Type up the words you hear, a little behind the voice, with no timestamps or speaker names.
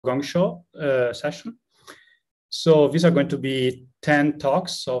Gong-Show session. So these are going to be 10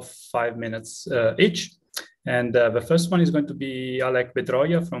 talks of 5 minutes each. And the first one is going to be Alek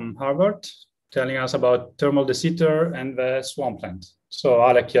Bedroya from Harvard, telling us about thermal de Sitter and the swampland. So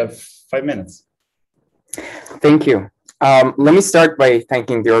Alek, you have 5 minutes. Thank you. Let me start by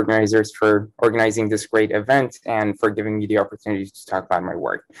thanking the organizers for organizing this great event and for giving me the opportunity to talk about my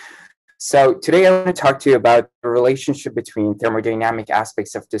work. So today I want to talk to you about the relationship between thermodynamic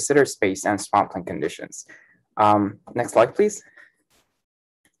aspects of de Sitter space and swampland conditions. Next slide, please.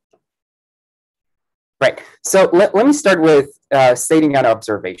 Right, so let me start with stating an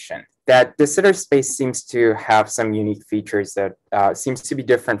observation that de Sitter space seems to have some unique features that seems to be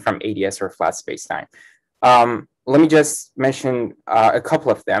different from ADS or flat spacetime. Let me just mention a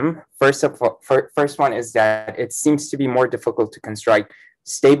couple of them. First one is that it seems to be more difficult to construct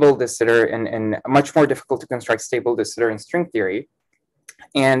stable de Sitter and much more difficult to construct stable de Sitter in string theory.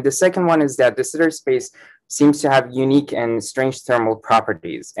 And the second one is that de Sitter space seems to have unique and strange thermal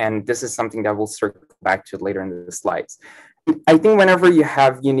properties. And this is something that we'll circle back to later in the slides. I think whenever you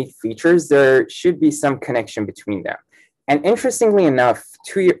have unique features, there should be some connection between them. And interestingly enough,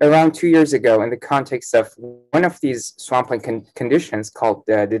 around 2 years ago, in the context of one of these swampland conditions called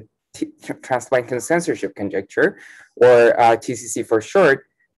the transplant consensorship conjecture, or TCC for short,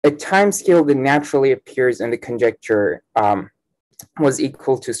 a time scale that naturally appears in the conjecture was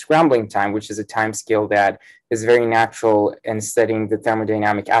equal to scrambling time, which is a time scale that is very natural in studying the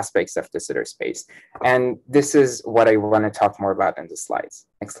thermodynamic aspects of de Sitter space. And this is what I want to talk more about in the slides.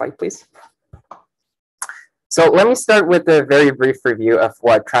 Next slide, please. So let me start with a very brief review of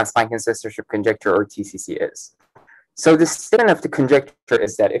what transplant consensorship conjecture, or TCC, is. So the statement of the conjecture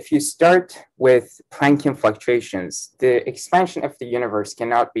is that if you start with Planckian fluctuations, the expansion of the universe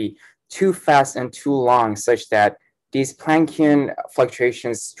cannot be too fast and too long such that these Planckian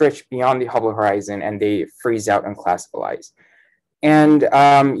fluctuations stretch beyond the Hubble horizon and they freeze out and classicalize. And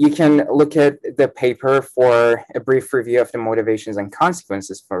you can look at the paper for a brief review of the motivations and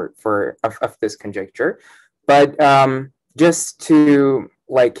consequences of this conjecture. But just to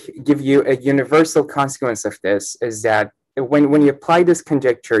give you a universal consequence of this is that when you apply this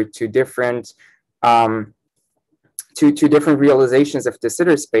conjecture to different different realizations of de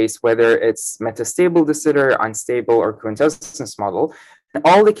Sitter space, whether it's metastable de Sitter, unstable, or quintessence model, in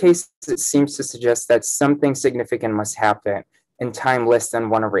all the cases, it seems to suggest that something significant must happen in time less than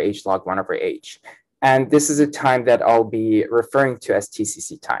 1/h log 1/h. And this is a time that I'll be referring to as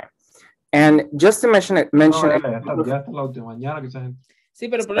TCC time. And just to mention Sí,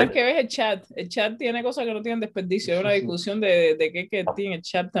 pero el problema es que ves el chat. El chat tiene cosas que no tienen desperdicio. Hay una discusión de qué tiene el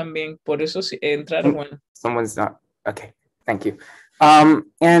chat también. Por eso entraron, bueno. Someone's not. Okay, thank you.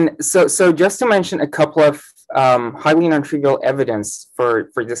 And so just to mention a couple of highly non-trivial evidence for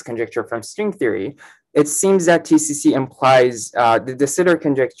this conjecture from string theory, it seems that TCC implies the de Sitter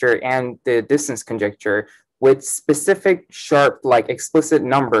conjecture and the distance conjecture with specific, sharp, explicit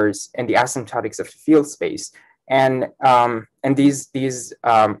numbers in the asymptotics of the field space. And these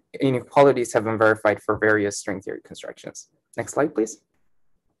inequalities have been verified for various string theory constructions. Next slide, please.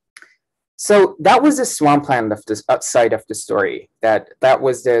 So that was the swampland of this side of the story. That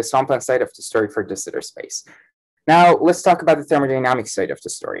was the swampland side of the story for de Sitter space. Now let's talk about the thermodynamic side of the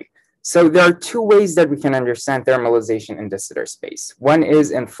story. So there are two ways that we can understand thermalization in de Sitter space. One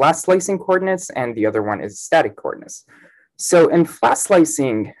is in flat slicing coordinates, and the other one is static coordinates. So in flat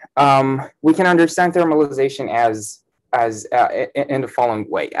slicing, we can understand thermalization as in the following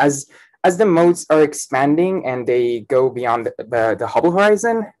way. As the modes are expanding and they go beyond the Hubble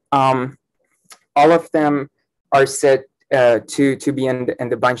horizon, all of them are set to be in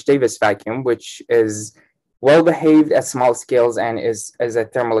the Bunch-Davis vacuum, which is well-behaved at small scales and is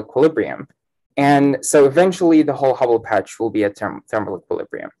at thermal equilibrium. And so eventually the whole Hubble patch will be at thermal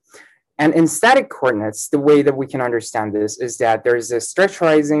equilibrium. And in static coordinates, the way that we can understand this is that there's a stretch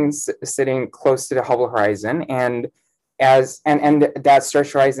horizon sitting close to the Hubble horizon, and that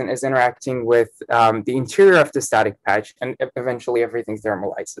stretch horizon is interacting with the interior of the static patch, and eventually everything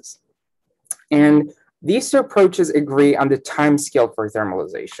thermalizes. And these two approaches agree on the time scale for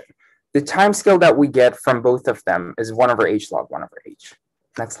thermalization. The time scale that we get from both of them is 1/h log 1/h.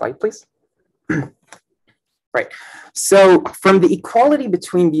 Next slide, please. Right. So from the equality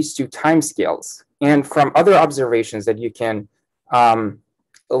between these two time scales and from other observations that you can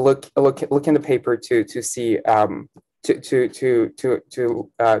look in the paper to see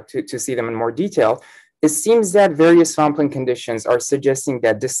to see them in more detail, it seems that various swampland conditions are suggesting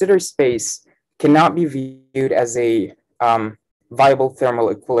that de Sitter space cannot be viewed as a viable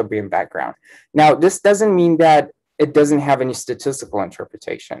thermal equilibrium background. Now, this doesn't mean that it doesn't have any statistical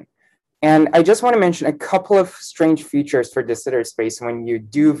interpretation. And I just want to mention a couple of strange features for de Sitter space when you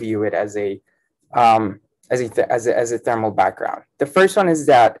do view it as a thermal background. The first one is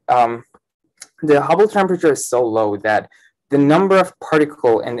that the Hubble temperature is so low that the number of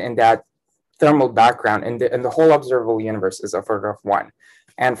particles in that thermal background in the whole observable universe is of order of 1.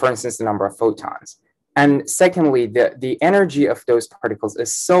 And for instance, the number of photons. And secondly, the energy of those particles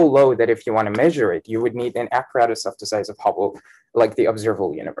is so low that if you want to measure it, you would need an apparatus of the size of Hubble, like the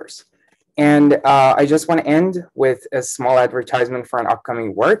observable universe. And I just want to end with a small advertisement for an upcoming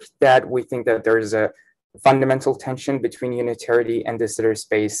work that we think that there's a fundamental tension between unitarity and de Sitter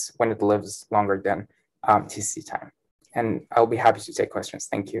space when it lives longer than TC time. And I'll be happy to take questions.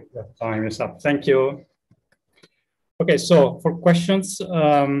 Thank you. Time is up. Thank you. Okay, so for questions,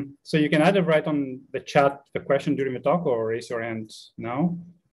 so you can either write on the chat the question during the talk or raise your hand now.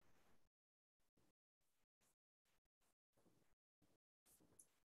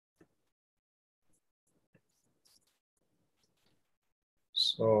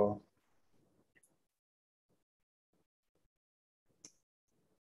 So,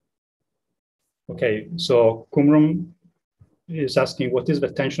 okay, so Kumrum is asking, what is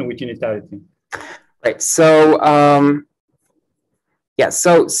the tension with unitarity? Right. So yeah.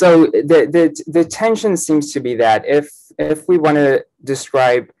 So the tension seems to be that if we want to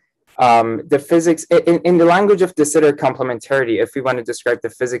describe the physics in the language of de Sitter complementarity, if we want to describe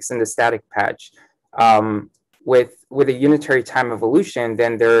the physics in the static patch with a unitary time evolution,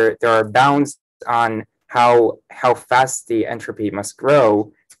 then there are bounds on how fast the entropy must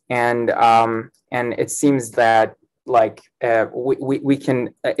grow, and it seems that like we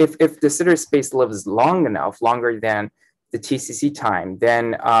can if de Sitter space lives long enough, longer than the TCC time,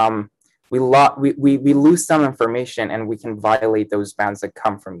 then we lose some information and we can violate those bounds that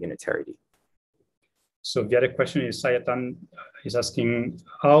come from unitarity. So the other question is Sayatan is asking,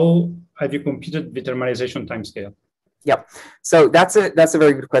 how have you computed the thermalization timescale? Yep. So that's a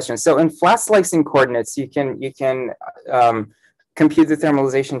very good question. So in flat slicing coordinates, you can compute the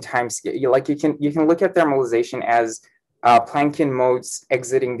thermalization timescale. Like you can look at thermalization as Planckian modes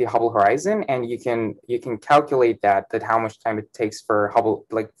exiting the Hubble horizon, and you can calculate that how much time it takes for Hubble,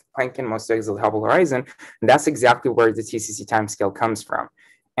 like Planckian modes to exit the Hubble horizon. And that's exactly where the TCC timescale comes from.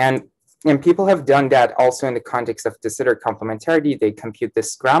 And people have done that also in the context of de Sitter complementarity. They compute the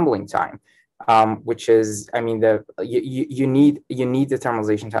scrambling time, which is, I mean, you need the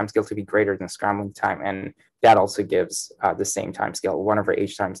thermalization timescale to be greater than scrambling time, and that also gives the same timescale,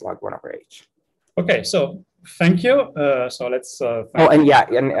 1/h times log 1/h. Okay, so thank you. So let's.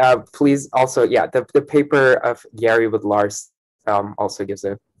 Please also, the paper of Gary with Lars also gives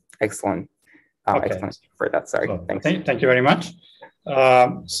an excellent explanation for that. Sorry, so, thanks. Thank you very much.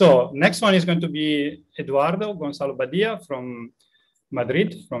 So next one is going to be Eduardo Gonzalo Badia from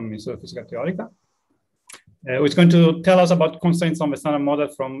Madrid, from Instituto de Física Teórica, who is going to tell us about constraints on the standard model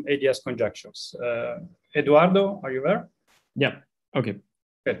from ADS conjectures. Eduardo, are you there? Yeah, okay.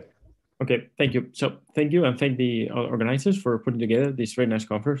 Good. Okay, thank you. So thank you, and thank the organizers for putting together this very nice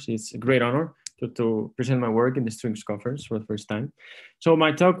conference. It's a great honor to present my work in the Strings conference for the first time. So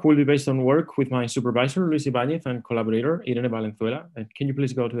my talk will be based on work with my supervisor, Luis Ibáñez, and collaborator, Irene Valenzuela. And can you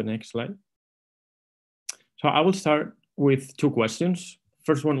please go to the next slide? So I will start with two questions.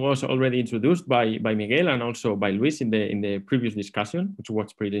 First one was already introduced by Miguel and also by Luis in the previous discussion, which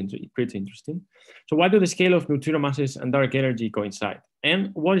was pretty interesting. So why do the scale of neutrino masses and dark energy coincide?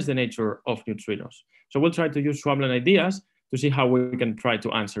 And what is the nature of neutrinos? So we'll try to use swampland ideas to see how we can try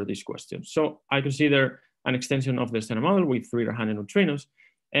to answer these questions. So I consider an extension of the standard model with 300 neutrinos.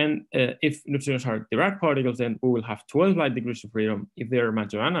 And if neutrinos are Dirac particles, then we will have 12 light degrees of freedom. If they're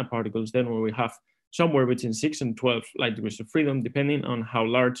Majorana particles, then we will have somewhere between 6 and 12 light degrees of freedom, depending on how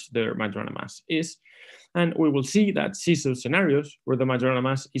large their Majorana mass is. And we will see that seesaw scenarios where the Majorana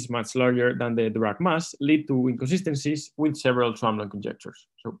mass is much larger than the Dirac mass lead to inconsistencies with several swampland conjectures.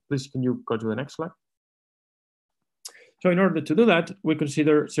 So please, can you go to the next slide? So in order to do that, we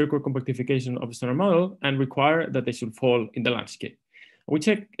consider circular compactification of the standard model and require that they should fall in the landscape. We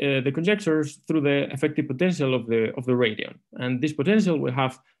check the conjectures through the effective potential of the radion. And this potential will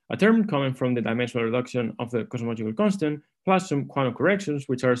have a term coming from the dimensional reduction of the cosmological constant, plus some quantum corrections,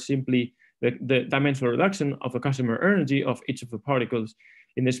 which are simply the dimensional reduction of the Casimir energy of each of the particles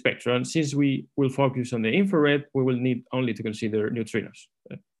in the spectrum. And since we will focus on the infrared, we will need only to consider neutrinos.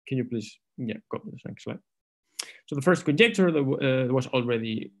 Can you please go to the next slide? So the first conjecture that was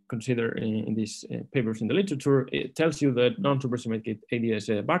already considered in these papers in the literature, it tells you that non-supersymmetric ADS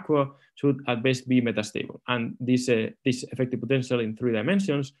vacua should at best be metastable. And this effective potential in 3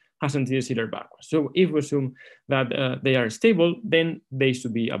 dimensions has antidesider vacua. So if we assume that they are stable, then they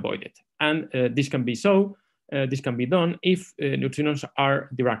should be avoided. And this can be this can be done if neutrinos are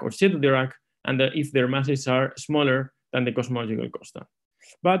Dirac or pseudo-Dirac, and if their masses are smaller than the cosmological constant.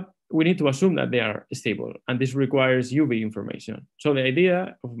 But we need to assume that they are stable, and this requires UV information. So the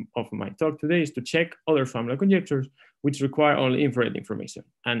idea of my talk today is to check other swampland conjectures which require only infrared information.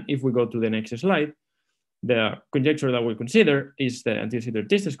 And if we go to the next slide, the conjecture that we consider is the antidesider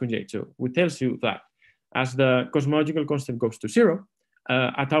distance conjecture, which tells you that as the cosmological constant goes to 0,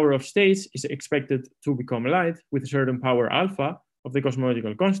 a tower of states is expected to become light with a certain power alpha of the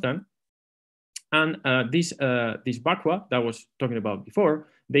cosmological constant. And this vacua that I was talking about before,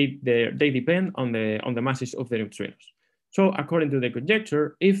 they depend on the masses of the neutrinos. So according to the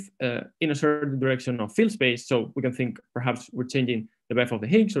conjecture, if in a certain direction of field space, so we can think perhaps we're changing the BEF of the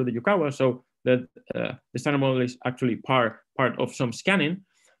Higgs or the Yukawa, so that the standard model is actually part of some scanning,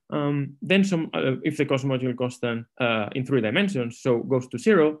 then if the cosmological constant in 3 dimensions so goes to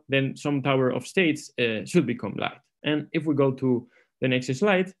 0, then some tower of states should become light. And if we go to the next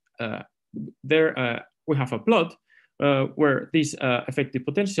slide, there we have a plot where this effective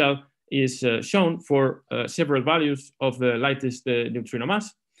potential is shown for several values of the lightest neutrino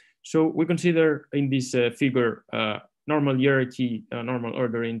mass. So we consider in this figure normal hierarchy, normal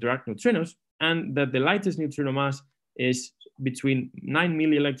order in Dirac neutrinos, and that the lightest neutrino mass is between 9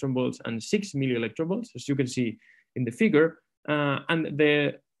 millielectron volts and 6 millielectron volts, as you can see in the figure. And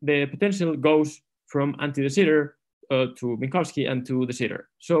the potential goes from anti-de-Sitter to Minkowski and to de Sitter.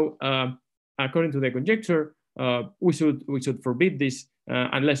 So according to the conjecture, we should forbid this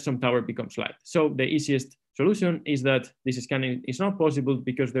unless some tower becomes light. So the easiest solution is that this scanning is not possible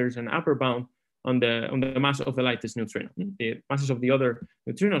because there is an upper bound on the mass of the lightest neutrino. The masses of the other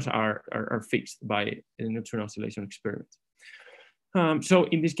neutrinos are fixed by the neutrino oscillation experiment. So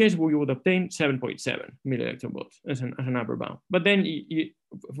in this case, we would obtain 7.7 millielectron volts as an upper bound. But then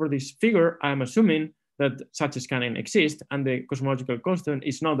for this figure, I'm assuming that such a scanning exists and the cosmological constant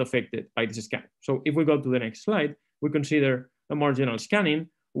is not affected by this scan. So if we go to the next slide, we consider a more general scanning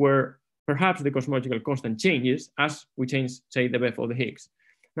where perhaps the cosmological constant changes as we change, say, the BEF of the Higgs.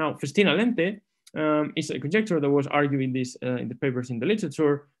 Now, Festina Lente is a conjecture that was argued in the papers in the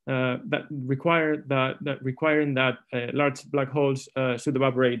literature that requiring that large black holes should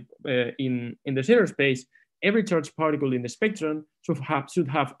evaporate in the zero space. Every charged particle in the spectrum should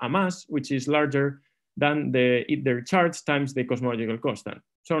have a mass which is larger than their charge times the cosmological constant.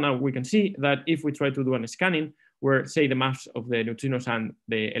 So now we can see that if we try to do a scanning where, say, the mass of the neutrinos and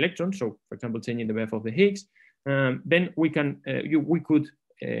the electrons, so for example, changing the BEF of the Higgs, then we could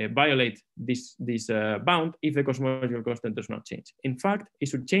violate this bound if the cosmological constant does not change. In fact, it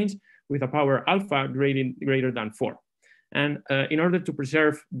should change with a power alpha greater than 4. And in order to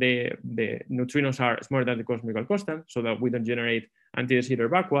preserve the neutrinos are smaller than the cosmological constant, so that we don't generate anti-de Sitter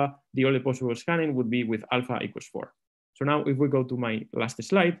vacua, the only possible scanning would be with alpha equals 4. So now if we go to my last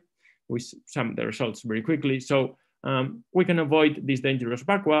slide, we sum the results very quickly. So we can avoid this dangerous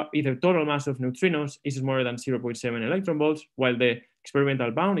vacua if the total mass of neutrinos is smaller than 0.7 electron volts, while the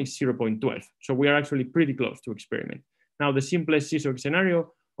experimental bound is 0.12. So we are actually pretty close to experiment. Now the simplest seesaw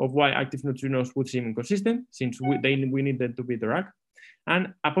scenario of why active neutrinos would seem inconsistent, since we need them to be Dirac.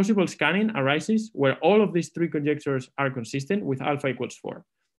 And a possible scanning arises where all of these 3 conjectures are consistent with alpha equals 4.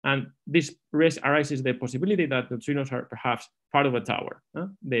 And this arises the possibility that neutrinos are perhaps part of a tower,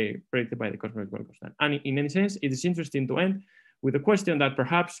 they predicted by the cosmological constant. And in any sense, it is interesting to end with a question that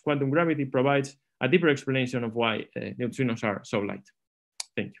perhaps quantum gravity provides a deeper explanation of why neutrinos are so light.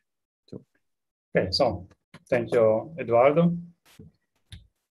 Thank you. Okay, so thank you, Eduardo.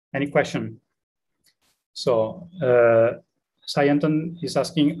 Any question? So Sayanton is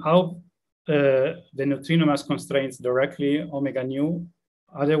asking how the neutrino mass constraints directly omega nu.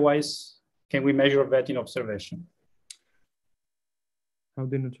 Otherwise, can we measure that in observation? How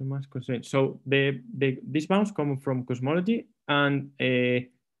the neutrino mass constraints? So these bounds come from cosmology, and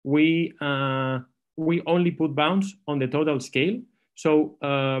we only put bounds on the total scale. So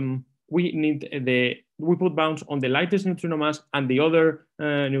we put bounds on the lightest neutrino mass, and the other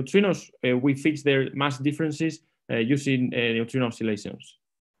neutrinos, we fix their mass differences using neutrino oscillations.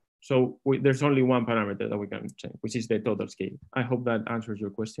 So there's only one parameter that we can change, which is the total scale. I hope that answers your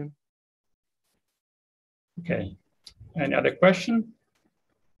question. Okay. Any other question?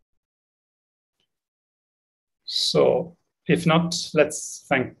 So if not, let's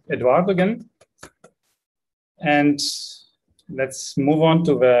thank Eduardo again. And let's move on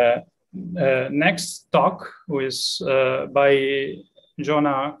to the next talk, who is by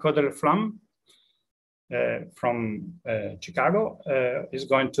Jonah Koder-Flam from Chicago. Is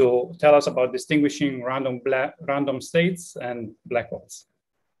going to tell us about distinguishing random states and black holes.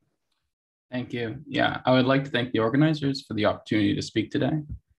 Thank you. Yeah, I would like to thank the organizers for the opportunity to speak today.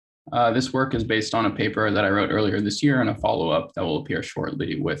 This work is based on a paper that I wrote earlier this year and a follow-up that will appear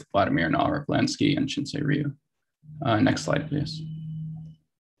shortly with Vladimir Narok-Lansky and Shinsei Ryu. Next slide, please.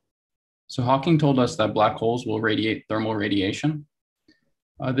 So Hawking told us that black holes will radiate thermal radiation.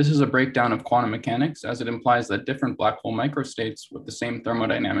 This is a breakdown of quantum mechanics, as it implies that different black hole microstates with the same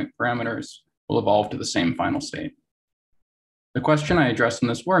thermodynamic parameters will evolve to the same final state. The question I address in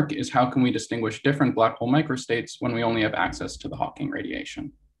this work is, how can we distinguish different black hole microstates when we only have access to the Hawking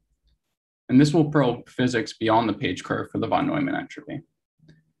radiation? And this will probe physics beyond the page curve for the von Neumann entropy.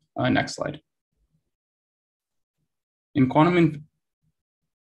 Next slide. In quantum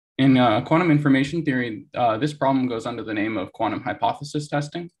information theory, this problem goes under the name of quantum hypothesis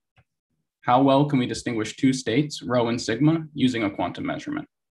testing. How well can we distinguish two states, rho and sigma, using a quantum measurement?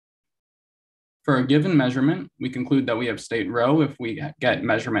 For a given measurement, we conclude that we have state rho if we get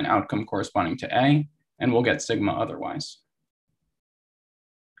measurement outcome corresponding to A, and we'll get sigma otherwise.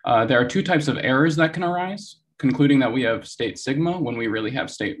 There are two types of errors that can arise, concluding that we have state sigma when we really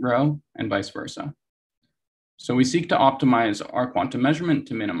have state rho, and vice versa. So we seek to optimize our quantum measurement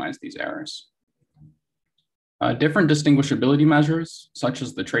to minimize these errors. Different distinguishability measures, such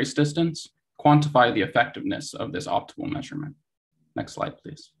as the trace distance, quantify the effectiveness of this optimal measurement. Next slide,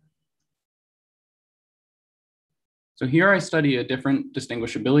 please. So here I study a different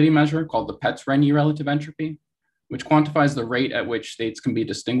distinguishability measure called the Petz-Renyi relative entropy, which quantifies the rate at which states can be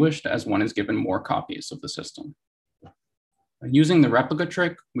distinguished as one is given more copies of the system. Using the replica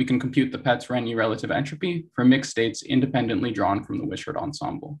trick, we can compute the Petz-Renyi relative entropy for mixed states independently drawn from the Wishart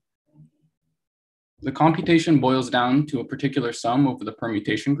ensemble. The computation boils down to a particular sum over the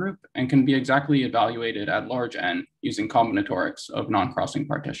permutation group and can be exactly evaluated at large N using combinatorics of non-crossing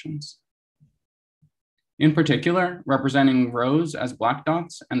partitions. In particular, representing rhos as black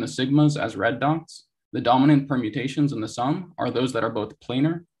dots and the sigmas as red dots, the dominant permutations in the sum are those that are both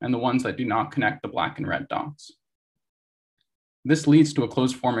planar and the ones that do not connect the black and red dots. This leads to a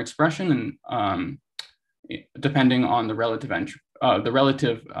closed form expression and depending on the relative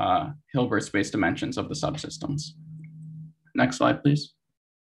Hilbert space dimensions of the subsystems. Next slide, please.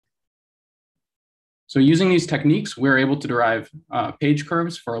 So using these techniques, we're able to derive page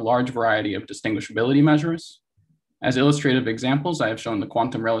curves for a large variety of distinguishability measures. As illustrative examples, I have shown the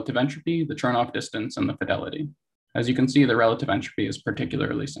quantum relative entropy, the Chernoff distance, and the fidelity. As you can see, the relative entropy is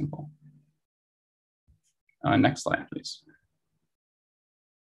particularly simple. Next slide, please.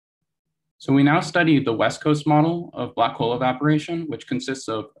 So we now study the West Coast model of black hole evaporation, which consists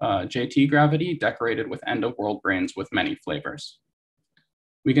of JT gravity decorated with end-of-world brains with many flavors.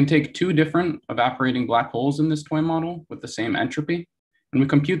 We can take two different evaporating black holes in this toy model with the same entropy, and we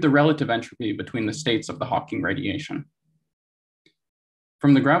compute the relative entropy between the states of the Hawking radiation.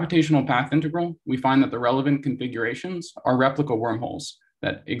 From the gravitational path integral, we find that the relevant configurations are replica wormholes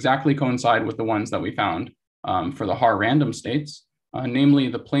that exactly coincide with the ones that we found for the Haar random states, namely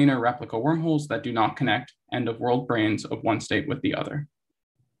the planar replica wormholes that do not connect end-of-world brains of one state with the other.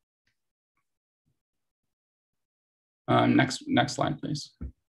 Next slide, please.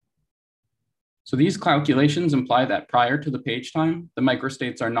 So these calculations imply that prior to the page time, the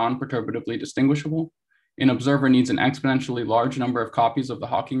microstates are non-perturbatively distinguishable. An observer needs an exponentially large number of copies of the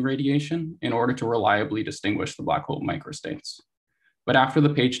Hawking radiation in order to reliably distinguish the black hole microstates. But after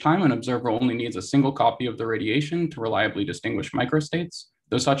the page time, an observer only needs a single copy of the radiation to reliably distinguish microstates,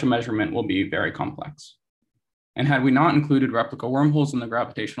 though such a measurement will be very complex. And had we not included replica wormholes in the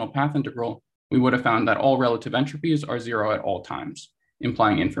gravitational path integral, we would have found that all relative entropies are zero at all times,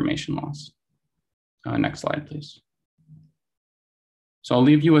 implying information loss. Next slide, please. So I'll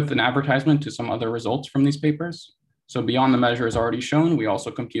leave you with an advertisement to some other results from these papers. So beyond the measures already shown, we also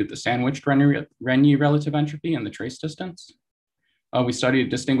compute the sandwiched Renyi relative entropy and the trace distance. We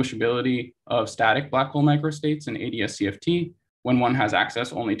studied distinguishability of static black hole microstates in ADS-CFT when one has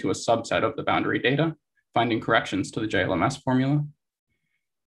access only to a subset of the boundary data, finding corrections to the JLMS formula.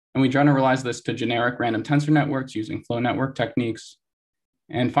 And we generalize this to generic random tensor networks using flow network techniques.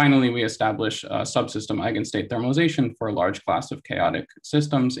 And finally, we establish subsystem eigenstate thermalization for a large class of chaotic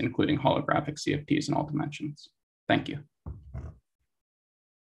systems, including holographic CFTs in all dimensions. Thank you.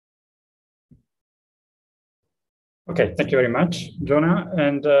 Okay, thank you very much, Jonah.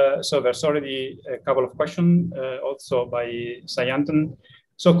 And so there's already a couple of questions also by Sayantan.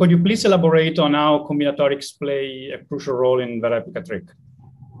 So could you please elaborate on how combinatorics play a crucial role in the replica trick?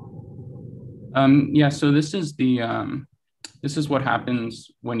 Yeah, so this is what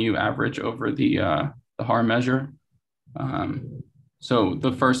happens when you average over the Haar measure. So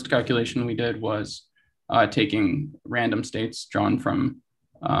the first calculation we did was taking random states drawn from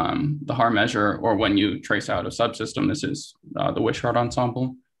the Haar measure, or when you trace out a subsystem, this is the Wishart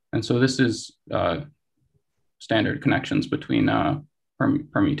ensemble. And so this is standard connections between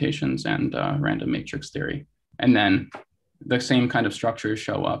permutations and random matrix theory. And then the same kind of structures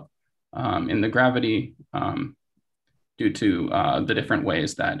show up in the gravity due to the different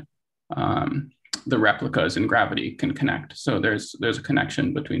ways that the replicas in gravity can connect. So there's a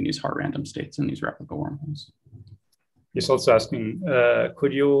connection between these Haar random states and these replica wormholes. He's also asking,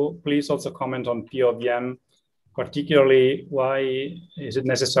 could you please also comment on P of M, particularly why is it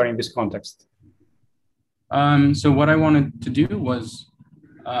necessary in this context? So what I wanted to do was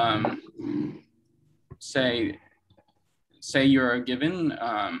say you're given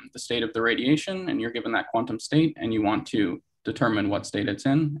the state of the radiation, and you're given that quantum state, and you want to determine what state it's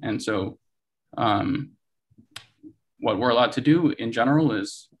in. And so what we're allowed to do in general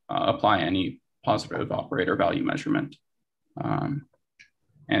is apply any positive operator value measurement.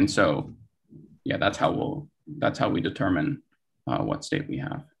 And so, yeah, that's how we determine what state we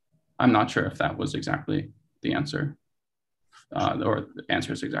have. I'm not sure if that was exactly the answer, or the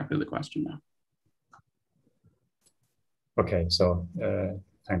answer is exactly the question now. Okay, so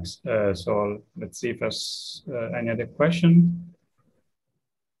thanks. So let's see if there's any other question.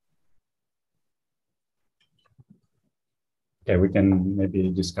 Okay, we can maybe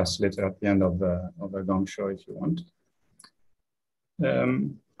discuss later at the end of the Gong-Show if you want.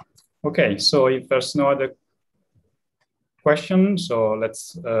 Okay, so if there's no other question, so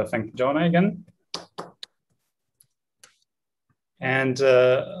let's thank Jonah again. And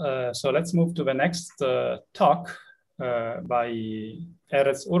so let's move to the next talk by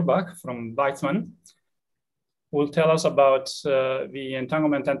Erez Urbach from Weizmann, who will tell us about the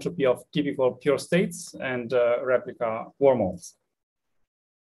entanglement entropy of typical pure states and replica wormholes.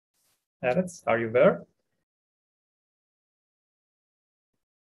 Erez, are you there?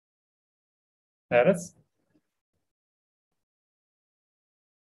 Erez?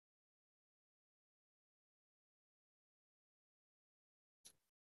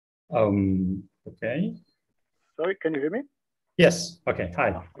 Okay. Sorry, can you hear me? Yes. Okay. Hi.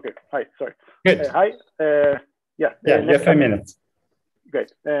 Okay. Hi. Sorry. Good. Hi. Yeah. Yeah. You have 5 minutes.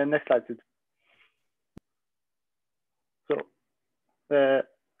 Great. Next slide, please. So,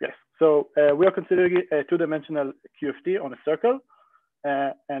 yes. So we are considering a two-dimensional QFT on a circle,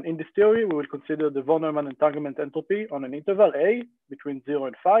 and in this theory, we will consider the von Neumann entanglement entropy on an interval A between 0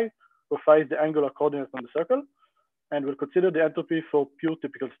 and phi, where phi is the angular coordinate on the circle, and we'll consider the entropy for pure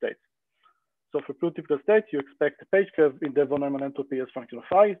typical states. So for pure typical states, you expect a page curve in the von Neumann entropy as function of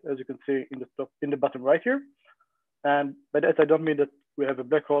phi, as you can see in the bottom right here. And by that, I don't mean that we have a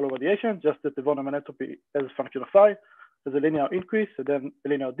black hole or radiation, just that the von Neumann entropy as a function of phi has a linear increase and then a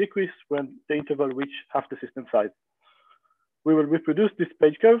linear decrease when the interval reach half the system size. We will reproduce this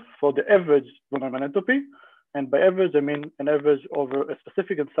page curve for the average von Neumann entropy. And by average, I mean an average over a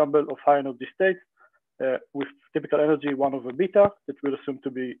specific ensemble of high energy states with typical energy 1 over beta that we'll assume to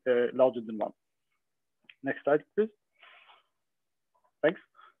be larger than 1. Next slide, please. Thanks.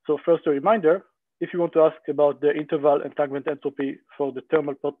 So first, a reminder, if you want to ask about the interval entanglement entropy for the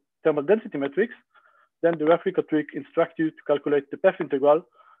thermal density matrix, then the replica trick instructs you to calculate the path integral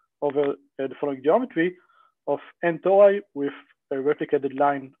over the following geometry of n tori with a replicated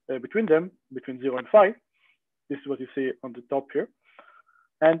line between them, between 0 and phi. This is what you see on the top here.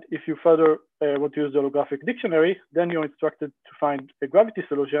 And if you further want to use the holographic dictionary, then you're instructed to find a gravity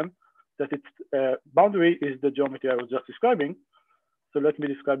solution that its boundary is the geometry I was just describing. So let me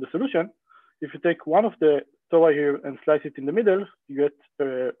describe the solution. If you take one of the tori here and slice it in the middle, you get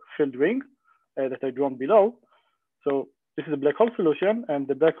a filled ring that I drawn below. So this is a black hole solution, and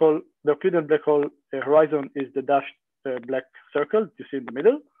the black hole, the Euclidean black hole horizon is the dashed black circle you see in the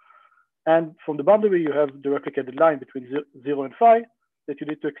middle. And from the boundary, you have the replicated line between 0 and phi that you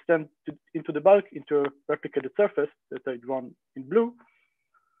need to extend into the bulk into a replicated surface that I drawn in blue.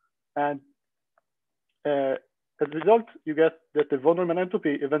 And as a result, you get that the von Neumann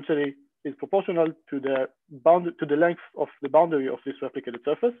entropy eventually is proportional to the length of the boundary of this replicated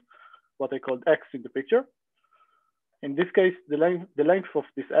surface, what I called x in the picture. In this case, the length of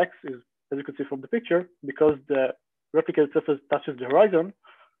this x is, as you can see from the picture, because the replicated surface touches the horizon,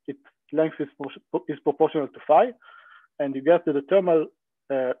 its length is proportional to phi, and you get that the thermal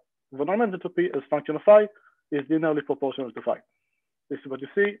von Neumann entropy as function of phi is linearly proportional to phi. This is what you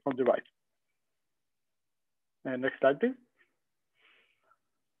see on the right. Next slide, please.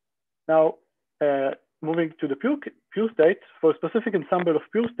 Now, moving to the pure state, for a specific ensemble of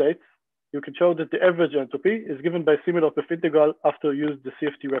pure states, you can show that the average entropy is given by a similar path integral after you use the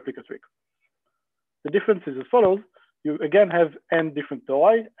CFT replica trick. The difference is as follows. You again have n different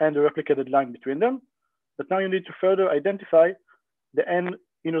tori and a replicated line between them, but now you need to further identify the n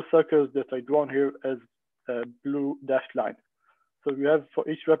inner circles that are drawn here as a blue dashed line. So you have for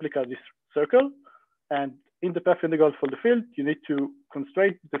each replica this circle, and in the path integral for the field, you need to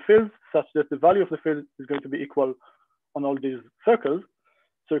constrain the fields such that the value of the field is going to be equal on all these circles.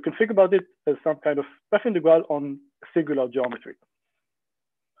 So you can think about it as some kind of path integral on a singular geometry.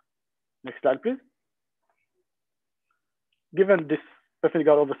 Next slide, please. Given this path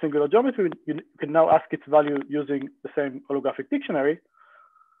integral over singular geometry, you can now ask its value using the same holographic dictionary.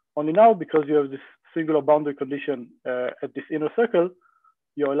 Only now, because you have this singular boundary condition at this inner circle,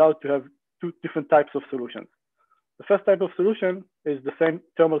 you're allowed to have two different types of solutions. The first type of solution is the same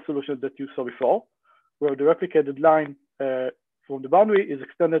thermal solution that you saw before, where the replicated line from the boundary is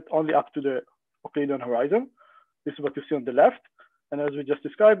extended only up to the Euclidean horizon. This is what you see on the left. And as we just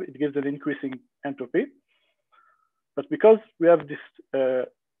described, it gives an increasing entropy. But because we have this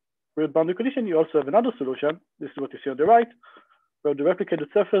real boundary condition, you also have another solution. This is what you see on the right, where the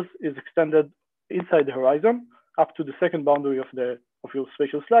replicated surface is extended inside the horizon up to the second boundary of your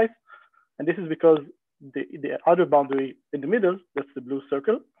spatial slice. And this is because the other boundary in the middle, that's the blue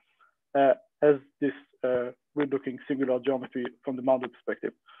circle, has this weird-looking singular geometry from the boundary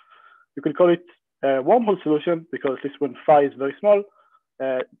perspective. You can call it a wormhole solution because at least when phi is very small,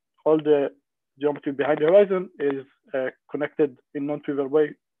 all the geometry behind the horizon is connected in non-trivial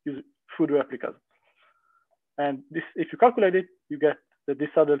way through the replicas. And this, if you calculate it, you get that this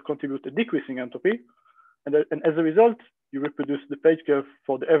saddle contributes a decreasing entropy. And as a result, you reproduce the page curve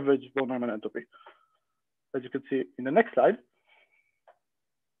for the average von Neumann entropy, as you can see in the next slide,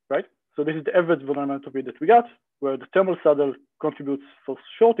 right? So this is the average von Neumann entropy that we got, where the thermal saddle contributes for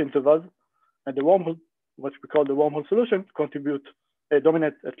short intervals, and the wormhole, what we call the wormhole solution,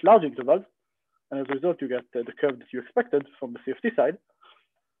 dominate at large intervals. And as a result, you get the curve that you expected from the CFT side.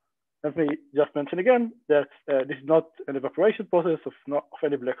 Let me just mention again that this is not an evaporation process of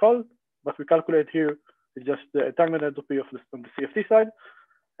any black hole, but we calculate here is just the entanglement entropy on the CFT side.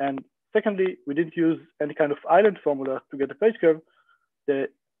 And secondly, we didn't use any kind of island formula to get the page curve. The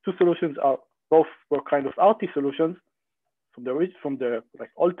two solutions were kind of RT solutions from the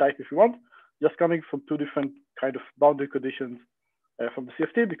like old type, if you want, just coming from two different kind of boundary conditions from the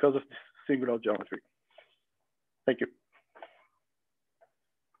CFT because of this singular geometry. Thank you.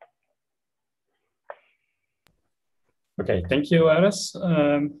 Okay, thank you, Erez.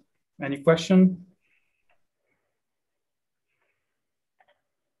 Any question?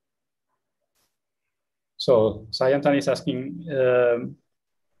 So Sayantan is asking,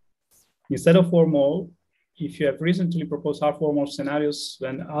 instead of wormhole, if you have recently proposed half wormhole scenarios,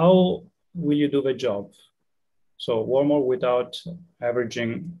 then how will you do the job? So wormhole without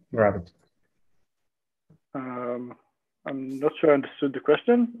averaging gravity. I'm not sure I understood the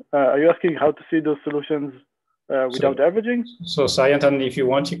question. Are you asking how to see those solutions without averaging? So Sayantan, if you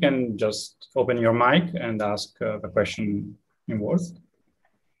want, you can just open your mic and ask the question in words.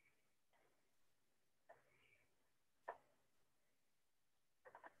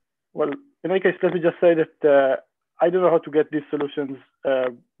 Well, in any case, let me just say that I don't know how to get these solutions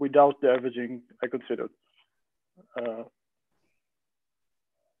without the averaging I considered. How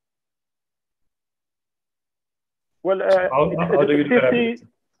do you do that?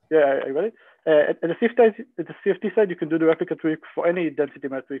 Yeah, I got it. At the CFT side, you can do the replica trick for any density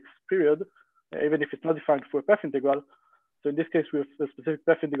matrix period, even if it's not defined for a path integral. So in this case, we have a specific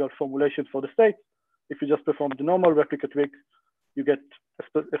path integral formulation for the state. If you just perform the normal replica trick, you get a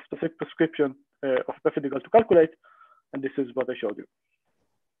specific prescription of path integral to calculate, and this is what I showed you.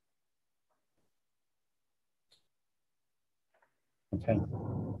 Okay.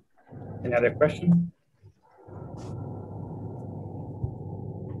 Any other question?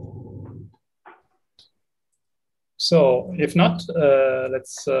 So if not,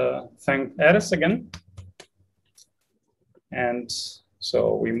 let's thank Erez again. And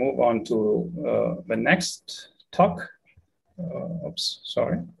so we move on to the next talk. Oops,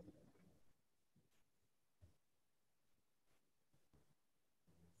 sorry.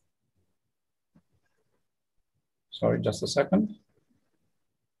 Sorry, just a second.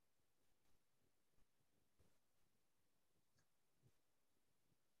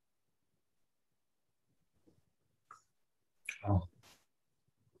 Oh.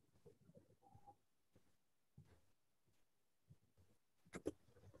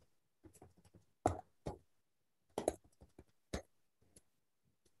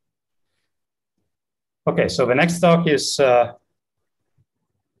 Okay, so the next talk is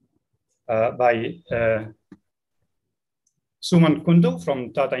by Suman Kundu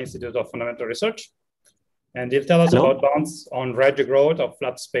from Tata Institute of Fundamental Research. And he'll tell us about bounds on radial growth of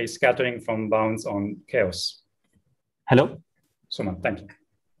flat space scattering from bounds on chaos. Hello. Suman, thank you.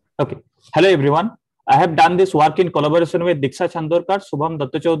 Okay. Hello, everyone. I have done this work in collaboration with Diksha Chandorkar, Subham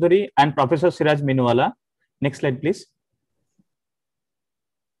Dattachaudhary, and Professor Siraj Minuwala. Next slide, please.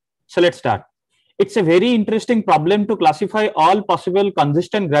 So let's start. It's a very interesting problem to classify all possible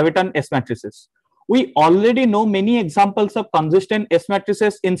consistent graviton S matrices. We already know many examples of consistent S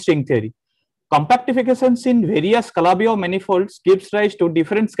matrices in string theory. Compactifications in various Calabi-Yau manifolds gives rise to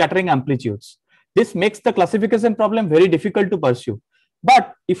different scattering amplitudes. This makes the classification problem very difficult to pursue.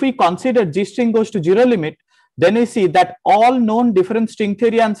 But if we consider G string goes to zero limit, then we see that all known different string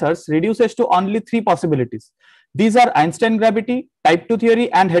theory answers reduces to only 3 possibilities. These are Einstein gravity, type 2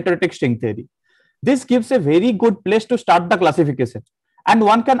 theory, and heterotic string theory. This gives a very good place to start the classification. And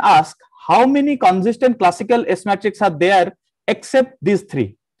one can ask, how many consistent classical S matrices are there except these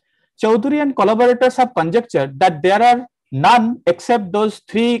 3? Chaudhary and collaborators have conjectured that there are none except those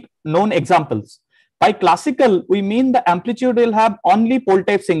 3 known examples. By classical, we mean the amplitude will have only pole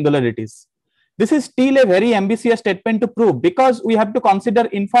type singularities. This is still a very ambitious statement to prove because we have to consider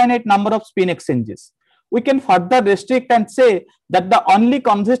infinite number of spin exchanges. We can further restrict and say that the only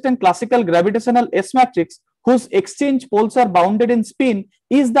consistent classical gravitational S matrix whose exchange poles are bounded in spin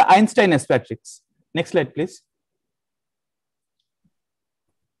is the Einstein S matrix. Next slide, please.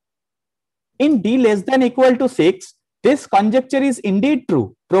 In D less than equal to 6, this conjecture is indeed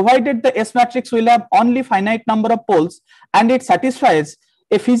true, provided the S matrix will have only finite number of poles and it satisfies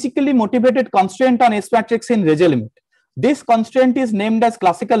a physically motivated constraint on S matrix in Rege limit. This constraint is named as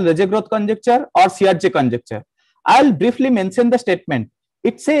classical Rege growth conjecture or CRJ conjecture. I'll briefly mention the statement.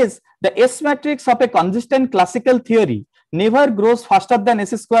 It says the S matrix of a consistent classical theory never grows faster than S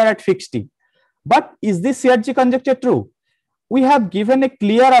square at fixed T. But is this CRJ conjecture true? We have given a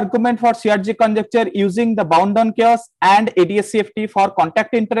clear argument for CRJ conjecture using the bound on chaos and ADS-CFT for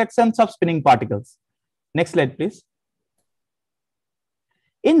contact interactions of spinning particles. Next slide, please.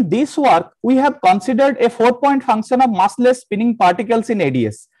 In this work, we have considered a 4-point function of massless spinning particles in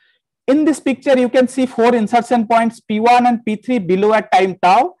ADS. In this picture, you can see 4 insertion points P1 and P3 below at time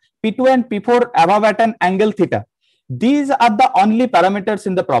tau, P2 and P4 above at an angle theta. These are the only parameters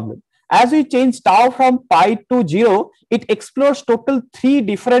in the problem. As we change tau from pi to 0, it explores total 3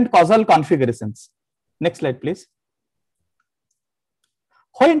 different causal configurations. Next slide, please.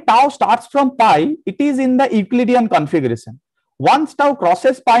 When tau starts from pi, it is in the Euclidean configuration. Once tau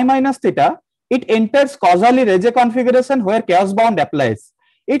crosses pi minus theta, it enters causally Rege configuration where chaos bound applies.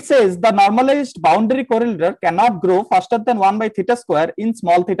 It says the normalized boundary correlator cannot grow faster than 1 by theta square in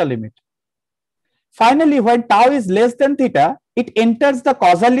small theta limit. Finally, when tau is less than theta, it enters the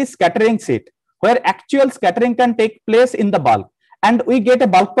causally scattering set where actual scattering can take place in the bulk and we get a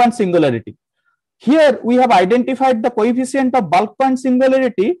bulk point singularity. Here we have identified the coefficient of bulk point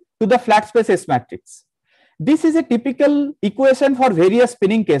singularity to the flat space S matrix. This is a typical equation for various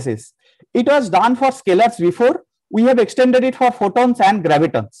spinning cases. It was done for scalars before. We have extended it for photons and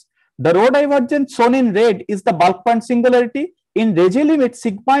gravitons. The rho divergence shown in red is the bulk point singularity. In Rege limit,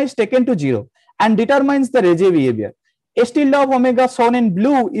 sigma is taken to 0 and determines the Rege behavior. S tilde of omega shown in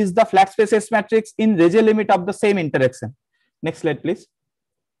blue is the flat space S matrix in Rege limit of the same interaction. Next slide, please.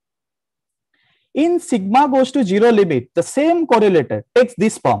 In sigma goes to 0 limit, the same correlator takes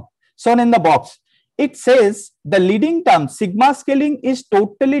this form shown in the box. It says the leading term sigma scaling is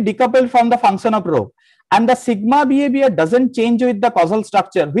totally decoupled from the function of rho and the sigma behavior doesn't change with the causal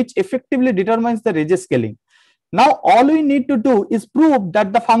structure which effectively determines the Rege scaling. Now all we need to do is prove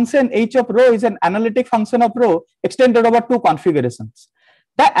that the function h of rho is an analytic function of rho extended over 2 configurations.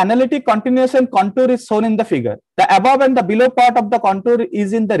 The analytic continuation contour is shown in the figure. The above and the below part of the contour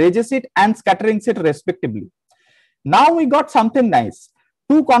is in the Rege set and scattering set respectively. Now we got something nice.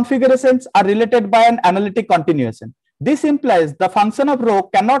 2 configurations are related by an analytic continuation. This implies the function of rho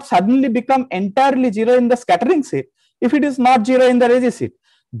cannot suddenly become entirely 0 in the scattering set if it is not 0 in the Rege set.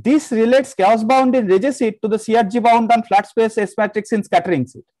 This relates chaos bound in Rege set to the CRG bound on flat space S matrix in scattering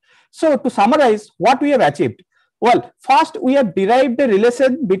set. So to summarize what we have achieved, well, first we have derived a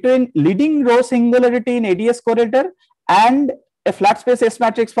relation between leading rho singularity in ADS correlator and a flat space S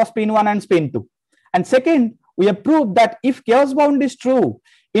matrix for spin 1 and spin 2. And second, we have proved that if chaos bound is true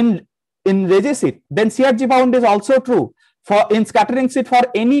in Rege set, then CRG bound is also true for in scattering set for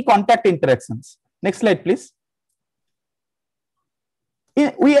any contact interactions. Next slide, please.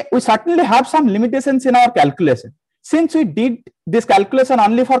 We certainly have some limitations in our calculation. Since we did this calculation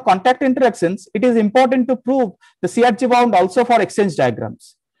only for contact interactions, it is important to prove the CRG bound also for exchange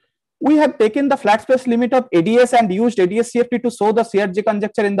diagrams. We have taken the flat space limit of ADS and used ADS CFT to show the CRG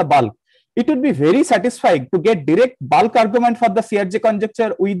conjecture in the bulk. It would be very satisfying to get direct bulk argument for the CRG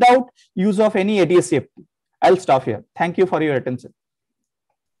conjecture without use of any ADS CFT. I'll stop here. Thank you for your attention.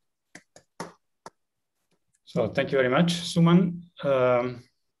 So thank you very much, Suman.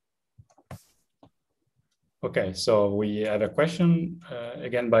 Okay, so we have a question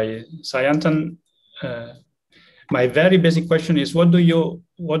again by Sayantan. My very basic question is, what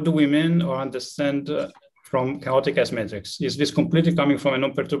do we mean or understand from chaotic S matrix? Is this completely coming from a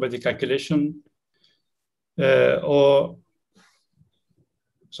non-perturbative calculation, or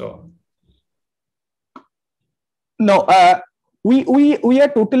so? No, we are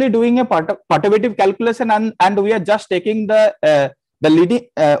totally doing a perturbative calculation, and we are just taking the leading.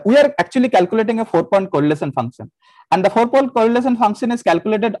 We are actually calculating a 4-point correlation function, and the 4-point correlation function is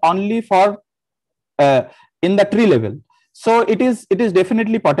calculated only for in the tree level. So it is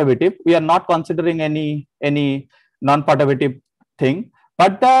definitely perturbative. We are not considering any non-perturbative thing.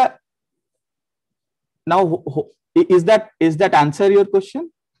 But now, is that answer your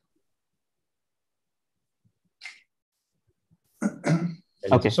question?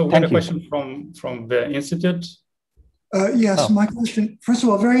 Okay. So we have a question from the institute. Yes, my question. First of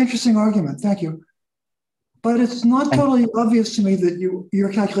all, very interesting argument. Thank you. But it's not totally obvious to me that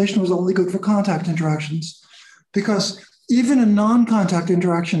your calculation was only good for contact interactions, because even a non-contact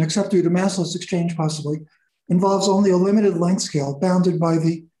interaction, except due to massless exchange possibly, involves only a limited length scale bounded by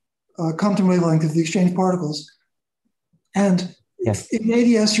the Compton wavelength of the exchange particles. And yes, in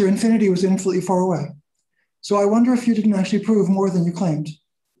ADS, your infinity was infinitely far away. So I wonder if you didn't actually prove more than you claimed.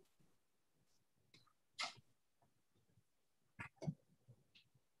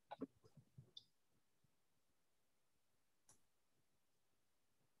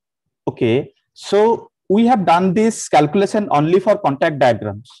 Okay, so we have done this calculation only for contact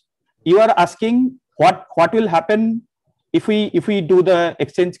diagrams. You are asking what will happen if we do the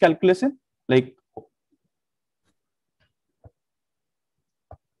exchange calculation, like?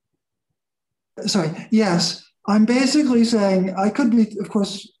 Sorry, yes, I'm basically saying, I could be, of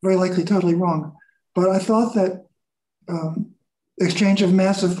course, very likely totally wrong, but I thought that exchange of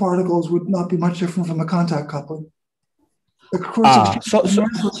massive particles would not be much different from a contact coupling. Of course,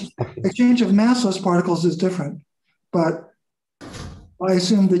 exchange of massless particles is different, but I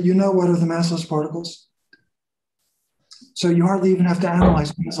assume that you know what are the massless particles. So you hardly even have to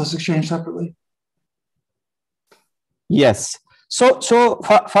analyze massless exchange separately. Yes. So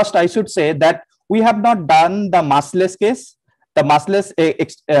first I should say that we have not done the massless case. The massless,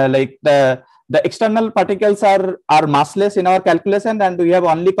 like the external particles are massless in our calculation, and we have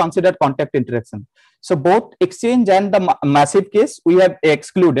only considered contact interaction. So both exchange and the massive case we have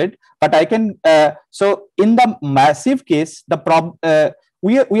excluded. But I can so in the massive case, the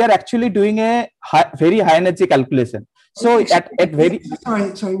we are actually doing a very high energy calculation. So okay, at very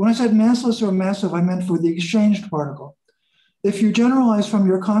sorry. When I said massless or massive, I meant for the exchanged particle. If you generalize from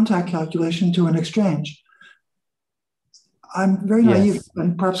your contact calculation to an exchange, I'm very naive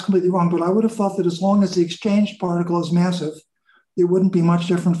and perhaps completely wrong, but I would have thought that as long as the exchanged particle is massive, it wouldn't be much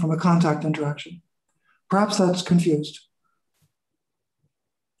different from a contact interaction. Perhaps that's confused.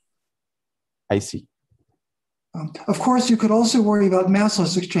 I see. Of course, you could also worry about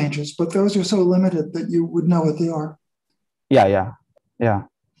massless exchanges, but those are so limited that you would know what they are. Yeah.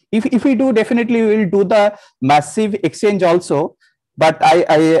 If we do, definitely we will do the massive exchange also. But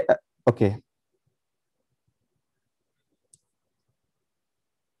okay. Okay.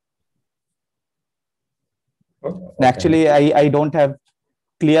 Actually, I don't have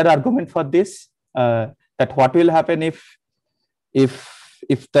clear argument for this. That what will happen if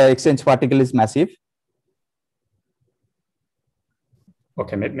the exchange particle is massive.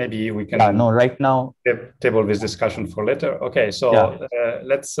 Okay, maybe we can no, right now table this discussion for later. Okay, so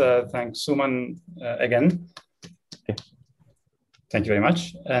let's thank Suman again. Okay. Thank you very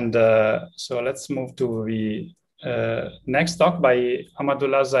much. And so let's move to the next talk by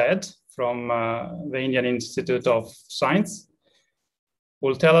Ahmadullah Zahed from the Indian Institute of Science, who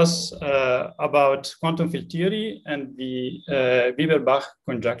will tell us about quantum field theory and the Bieberbach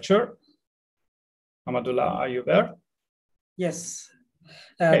conjecture. Ahmadullah, are you there? Yes.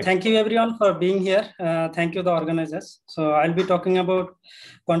 Thank you everyone for being here. Thank you the organizers. So I'll be talking about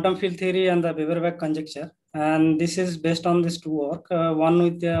quantum field theory and the Bieberbach conjecture. And this is based on these two work, one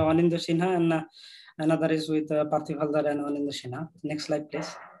with Anindya Sinha and another is with Parthiv Haldar and Anindya Sinha. Next slide, please.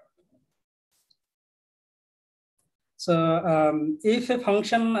 So if a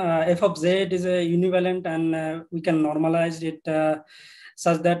function f of z is a univalent and we can normalize it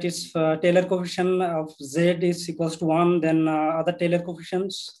such that its Taylor coefficient of z is equals to 1, then other Taylor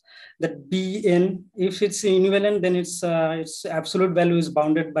coefficients that bn, if it's univalent, then its absolute value is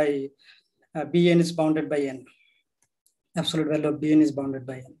bounded by bn is bounded by n. Absolute value of bn is bounded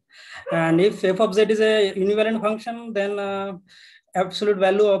by n. And if f of z is a univalent function, then absolute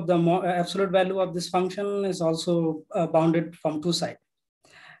value of this function is also bounded from two sides.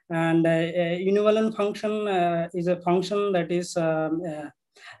 And a univalent function is a function that is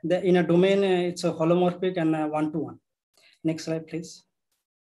in a domain, it's a holomorphic and one-to-one. Next slide, please.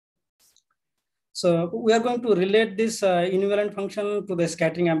 So we are going to relate this univalent function to the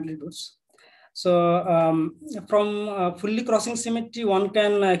scattering amplitudes. So from fully crossing symmetry, one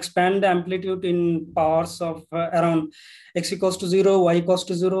can expand the amplitude in powers of around x equals to 0, y equals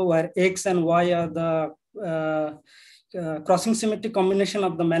to 0, where x and y are the crossing symmetry combination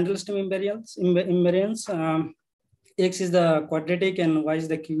of the Mandel-Stem invariants. X is the quadratic and y is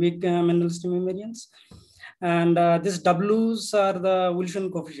the cubic Mandel-Stem invariants. And these W's are the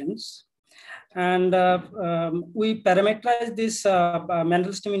Wilson coefficients. And we parameterize this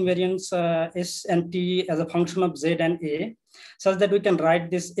Mandel-Stem invariants S and T as a function of Z and A, such that we can write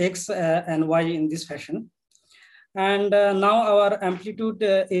this X and Y in this fashion. And now our amplitude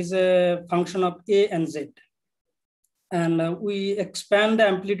is a function of A and Z. And we expand the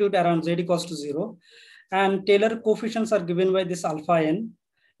amplitude around Z equals to 0. And Taylor coefficients are given by this alpha n,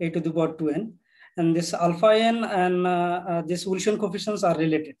 a to the power 2n. And this alpha n and this Wilson coefficients are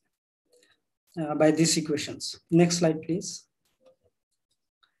related by these equations. Next slide, please.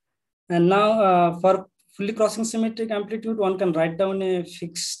 And now for fully crossing symmetric amplitude, one can write down a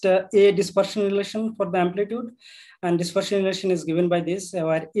fixed A dispersion relation for the amplitude. And dispersion relation is given by this,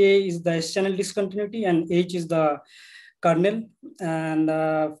 where A is the S-channel discontinuity and H is the kernel. And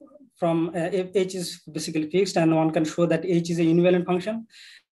from H is basically fixed, and one can show that H is a univalent function.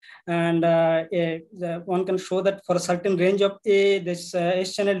 And one can show that for a certain range of A, this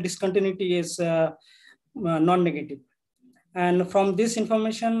S-channel discontinuity is non-negative. And from this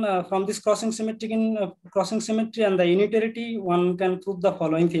information, from this crossing symmetry and the unitarity, one can prove the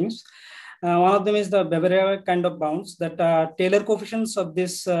following things. One of them is the Bieberbach kind of bounds, that Taylor coefficients of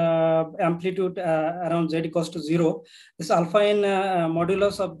this amplitude around Z equals to 0. This alpha n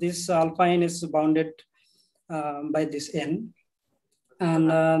modulus of this alpha n is bounded by this n.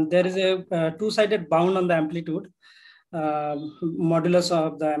 And there is a two-sided bound on the amplitude, modulus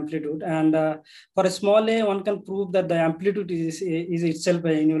of the amplitude. And for a small a, one can prove that the amplitude is itself a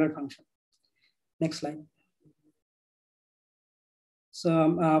univalent function. Next slide.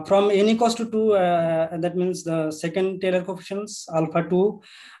 So from n equals to 2, that means the second Taylor coefficients, alpha 2,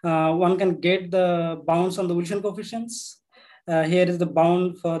 one can get the bounds on the Wilson coefficients. Here is the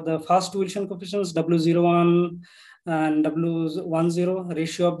bound for the first Wilson coefficients, W01 and W10.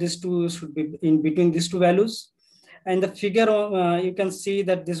 Ratio of these two should be in between these two values. And the figure, you can see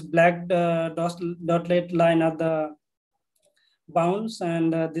that this black dotted line are the bounds,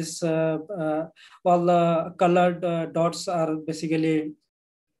 and this all the colored dots are basically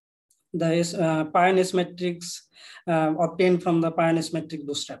the Pioneer metrics obtained from the Pioneer metric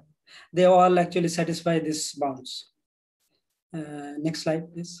bootstrap. They all actually satisfy these bounds. Next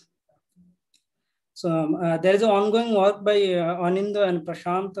slide, please. So there is an ongoing work by Anindo and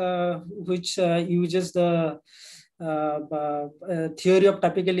Prashant, which uses the theory of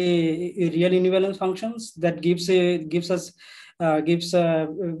typically real univalent functions that gives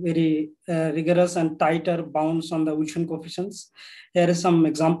very rigorous and tighter bounds on the Wilson coefficients. Here are some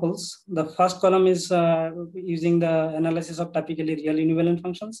examples. The first column is using the analysis of typically real univalent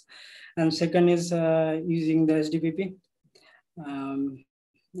functions, and second is using the SDPP.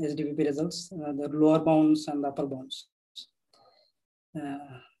 SDPP results, the lower bounds and the upper bounds.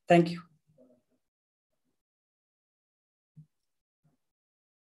 Thank you.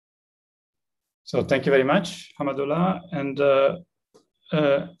 So thank you very much, Ahmadullah. And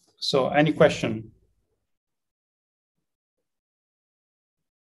so any question?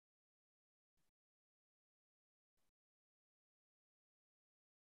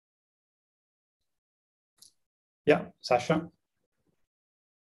 Yeah, Sasha.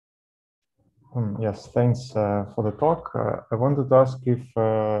 Yes, thanks for the talk. I wanted to ask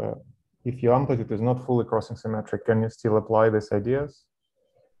if your amplitude is not fully crossing symmetric, can you still apply these ideas?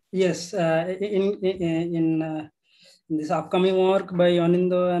 Yes, in this upcoming work by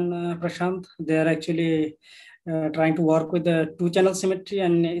Anindo and Prashant, they are actually trying to work with the two-channel symmetry,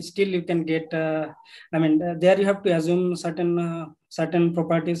 and still you can get. There you have to assume certain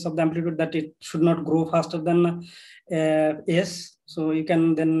properties of the amplitude, that it should not grow faster than S. So you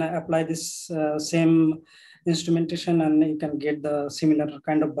can then apply this same instrumentation, and you can get the similar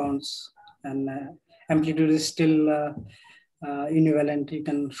kind of bounds. And amplitude is still univalent. You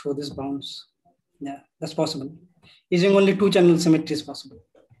can show this bounds. Yeah, that's possible. Using only two-channel symmetry is possible.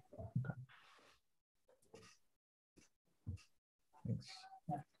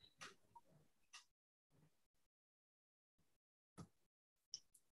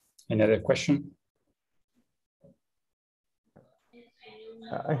 Any other question?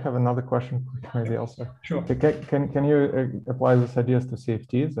 I have another question, maybe also. Sure. Can you apply these ideas to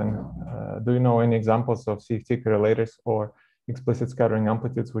CFTs? And do you know any examples of CFT correlators or explicit scattering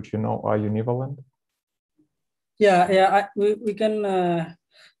amplitudes which you know are univalent? Yeah, we can.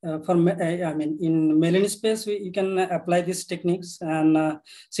 In Mellin space, you can apply these techniques, and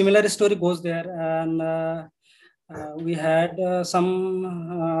similar story goes there. And we had some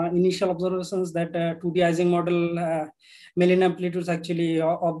initial observations that 2D Ising model Mellin amplitudes actually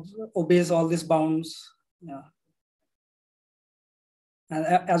obeys all these bounds, yeah,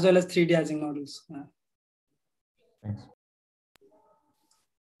 as well as 3D Ising models. Yeah. Thanks.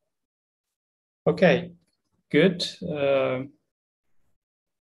 Okay, good.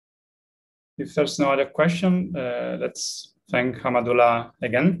 If there's no other question, let's thank Ahmadullah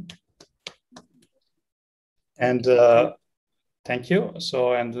again. And thank you.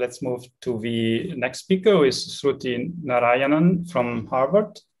 So, and let's move to the next speaker, who is Sruthi Narayanan from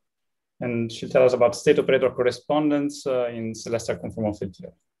Harvard. And she'll tell us about state operator correspondence in celestial conformal field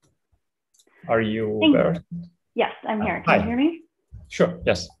theory. Are you there? Yes, I'm here. Can you hear me? Sure,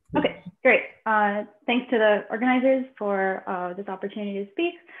 yes. Okay, great. Thanks to the organizers for this opportunity to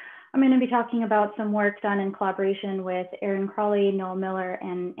speak. I'm going to be talking about some work done in collaboration with Aaron Crawley, Noel Miller,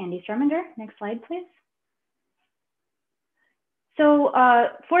 and Andy Streminger. Next slide, please. So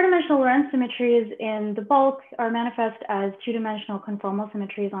four-dimensional Lorentz symmetries in the bulk are manifest as two-dimensional conformal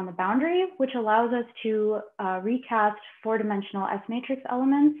symmetries on the boundary, which allows us to recast four-dimensional S-matrix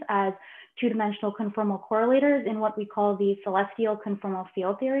elements as two-dimensional conformal correlators in what we call the celestial conformal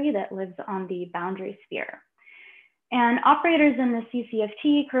field theory that lives on the boundary sphere. And operators in the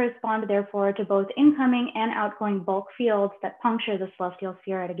CCFT correspond, therefore, to both incoming and outgoing bulk fields that puncture the celestial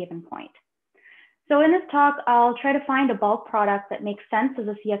sphere at a given point. So in this talk, I'll try to find a bulk product that makes sense as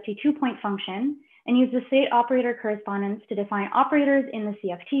a CFT two-point function and use the state operator correspondence to define operators in the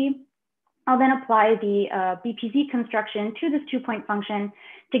CFT. I'll then apply the BPZ construction to this two-point function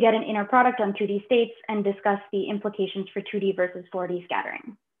to get an inner product on 2D states and discuss the implications for 2D versus 4D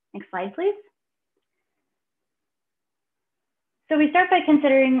scattering. Next slide, please. So we start by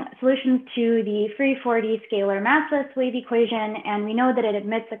considering solutions to the free 4D scalar massless wave equation, and we know that it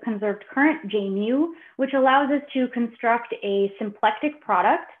admits a conserved current J mu, which allows us to construct a symplectic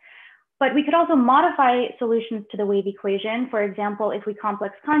product. But we could also modify solutions to the wave equation. For example, if we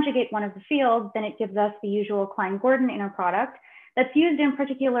complex conjugate one of the fields, then it gives us the usual Klein-Gordon inner product that's used in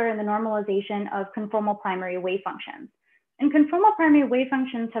particular in the normalization of conformal primary wave functions. And conformal primary wave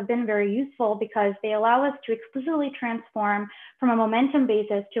functions have been very useful because they allow us to explicitly transform from a momentum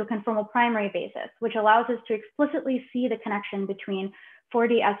basis to a conformal primary basis, which allows us to explicitly see the connection between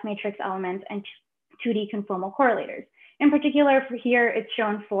 4D S-matrix elements and 2D conformal correlators. In particular, for here, it's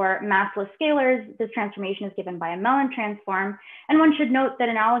shown for massless scalars. This transformation is given by a Mellin transform. And one should note that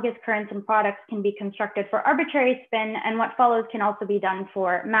analogous currents and products can be constructed for arbitrary spin, and what follows can also be done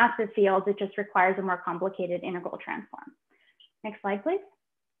for massive fields. It just requires a more complicated integral transform. Next slide, please.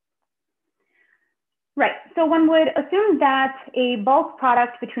 Right, so one would assume that a bulk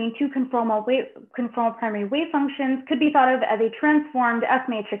product between two conformal primary wave functions could be thought of as a transformed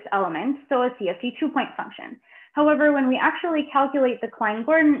S-matrix element, so a CFT two-point function. However, when we actually calculate the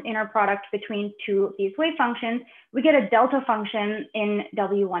Klein-Gordon inner product between two of these wave functions, we get a delta function in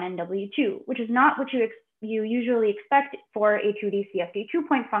W1 and W2, which is not what you usually expect for a 2D CFT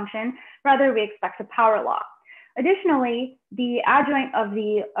two-point function. Rather, we expect a power law. Additionally, the adjoint of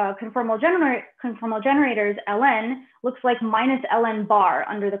the conformal generators, Ln, looks like minus Ln bar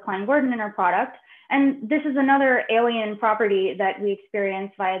under the Klein-Gordon inner product. And this is another alien property that we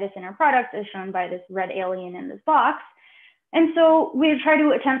experience via this inner product, as shown by this red alien in this box. And so we try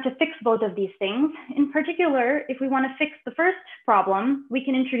to attempt to fix both of these things. In particular, if we want to fix the first problem, we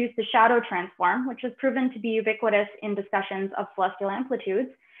can introduce the shadow transform, which has proven to be ubiquitous in discussions of celestial amplitudes.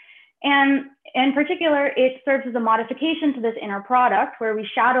 And in particular, it serves as a modification to this inner product where we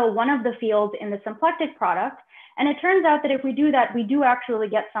shadow one of the fields in the symplectic product. And it turns out that if we do that, we do actually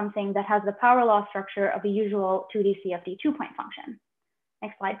get something that has the power law structure of the usual 2D CFD two-point function.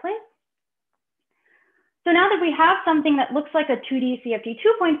 Next slide, please. So now that we have something that looks like a 2D CFD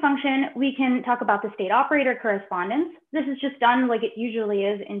two-point function, we can talk about the state operator correspondence. This is just done like it usually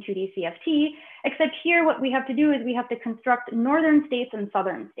is in 2D CFT, except here what we have to do is we have to construct northern states and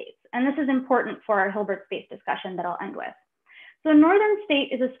southern states. And this is important for our Hilbert space discussion that I'll end with. So northern state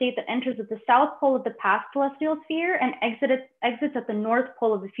is a state that enters at the south pole of the past celestial sphere and exits at the north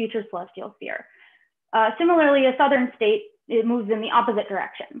pole of the future celestial sphere. Similarly, a southern state, it moves in the opposite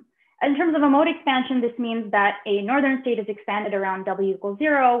direction. In terms of a mode expansion, this means that a northern state is expanded around W equals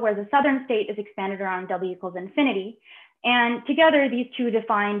 0, whereas a southern state is expanded around W equals infinity. And together, these two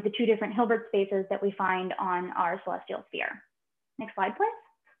define the two different Hilbert spaces that we find on our celestial sphere. Next slide, please.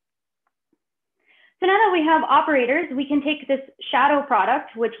 So now that we have operators, we can take this shadow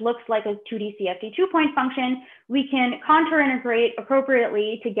product, which looks like a 2D CFD two-point function. We can contour integrate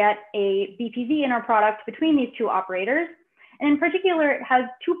appropriately to get a BPZ inner product between these two operators. And in particular, it has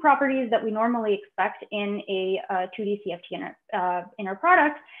two properties that we normally expect in a 2D CFT inner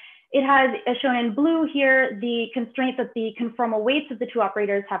product. It has, as shown in blue here, the constraint that the conformal weights of the two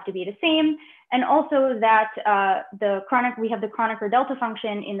operators have to be the same. And also that we have the Kronecker delta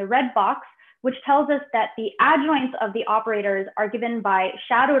function in the red box, which tells us that the adjoints of the operators are given by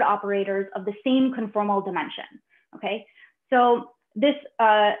shadowed operators of the same conformal dimension, okay? So this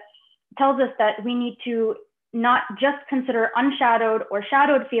tells us that we need to not just consider unshadowed or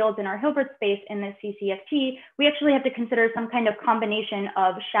shadowed fields in our Hilbert space in this CCFT, we actually have to consider some kind of combination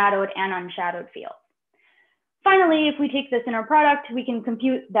of shadowed and unshadowed fields. Finally, if we take this inner product, we can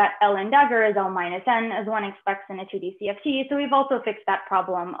compute that L in dagger is L minus N as one expects in a 2D CFT. So we've also fixed that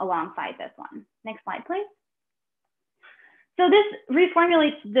problem alongside this one. Next slide, please. So this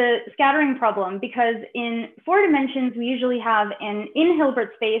reformulates the scattering problem because in 4 dimensions, we usually have an in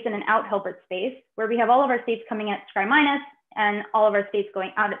Hilbert space and an out Hilbert space where we have all of our states coming at scri minus and all of our states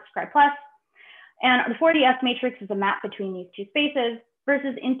going out at scri plus. And the 4DS matrix is a map between these two spaces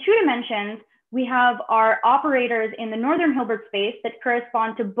versus in 2 dimensions, we have our operators in the northern Hilbert space that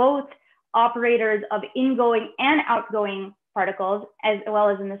correspond to both operators of ingoing and outgoing particles, as well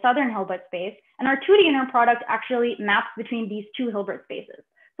as in the southern Hilbert space. And our 2D inner product actually maps between these two Hilbert spaces.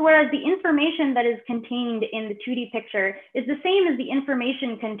 So whereas the information that is contained in the 2D picture is the same as the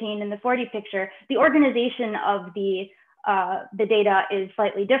information contained in the 4D picture, the organization of the data is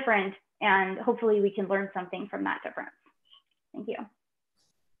slightly different, and hopefully we can learn something from that difference. Thank you.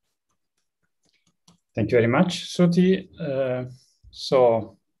 Thank you very much, Sruthi.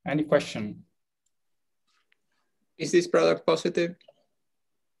 So, any question? Is this product positive?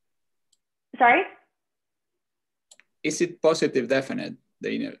 Sorry? Is it positive definite,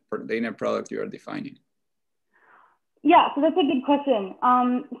 the inner product you are defining? Yeah, so that's a good question.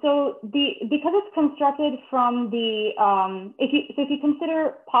 Because it's constructed from the, if you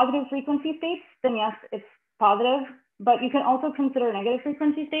consider positive frequency states, then yes, it's positive. But you can also consider negative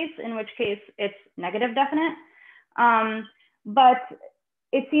frequency states, in which case it's negative definite. But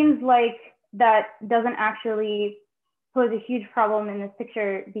it seems like that doesn't actually pose a huge problem in this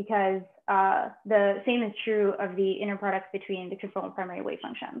picture because the same is true of the inner products between the conformal primary wave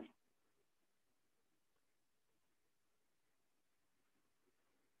functions.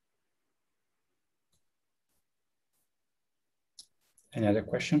 Any other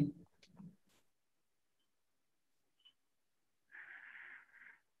question?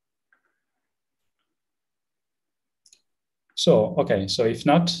 So, okay, so if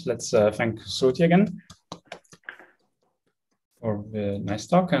not, let's thank Sruthi again for the nice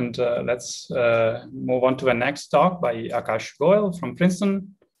talk. And let's move on to the next talk by Akash Goel from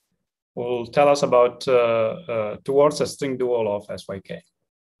Princeton, who will tell us about towards a string dual of SYK.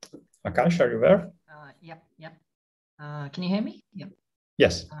 Akash, are you there? Yep. Can you hear me? Yep.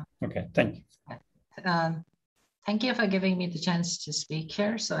 Yes. Okay, thank you. Thank you for giving me the chance to speak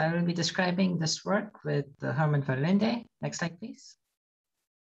here. So I will be describing this work with Herman Verlinde. Next slide, please.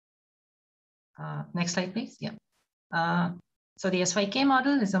 Next slide, please. Yeah. So the SYK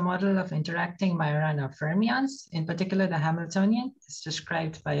model is a model of interacting Majorana fermions. In particular, the Hamiltonian is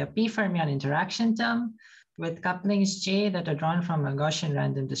described by a p fermion interaction term with couplings J that are drawn from a Gaussian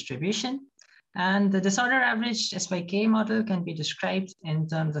random distribution. And the disorder averaged SYK model can be described in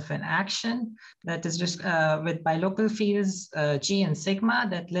terms of an action that is just with bilocal fields G and sigma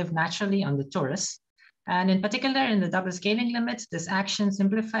that live naturally on the torus. And in particular, in the double scaling limit, this action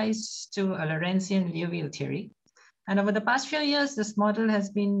simplifies to a Lorentzian Liouville theory. And over the past few years, this model has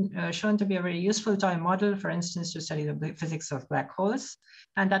been shown to be a very useful toy model, for instance, to study the physics of black holes.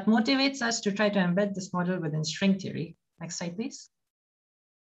 And that motivates us to try to embed this model within string theory. Next slide, please.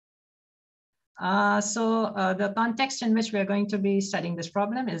 The context in which we are going to be studying this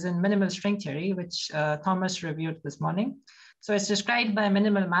problem is in minimal string theory, which Thomas reviewed this morning. So it's described by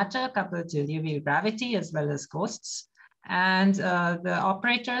minimal matter coupled to UV gravity as well as ghosts. And the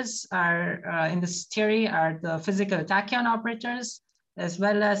operators are in this theory are the physical tachyon operators, as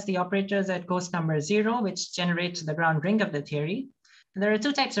well as the operators at ghost number 0, which generate the ground ring of the theory. And there are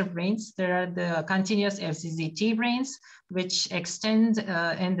two types of branes. There are the continuous FZZT branes, which extend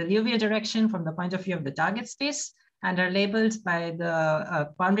in the Liouville direction from the point of view of the target space and are labeled by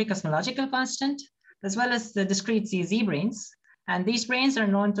the boundary cosmological constant, as well as the discrete ZZ branes. And these branes are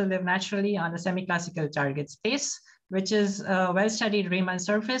known to live naturally on a semi-classical target space, which is a well-studied Riemann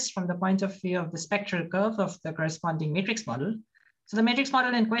surface from the point of view of the spectral curve of the corresponding matrix model. So the matrix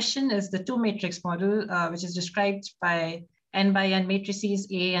model in question is the 2-matrix model, which is described by n by n matrices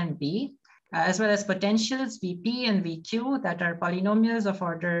A and B, as well as potentials Vp and Vq that are polynomials of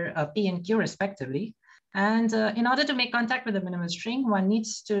order P and Q respectively. And in order to make contact with the minimal string, one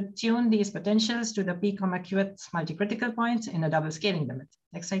needs to tune these potentials to the P, Qth multicritical point in a double scaling limit.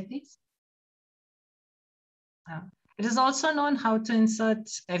 Next slide, please. It is also known how to insert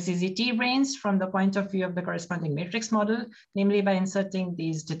FZZT branes from the point of view of the corresponding matrix model, namely by inserting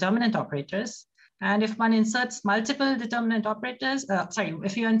these determinant operators. And if one inserts multiple determinant operators,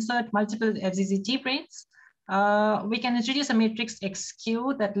 if you insert multiple FZZT branes, we can introduce a matrix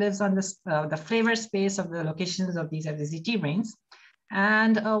XQ that lives on this, the flavor space of the locations of these FZZT branes.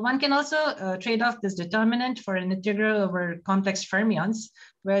 And one can also trade off this determinant for an integral over complex fermions,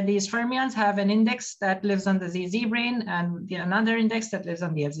 where these fermions have an index that lives on the ZZ brane and another index that lives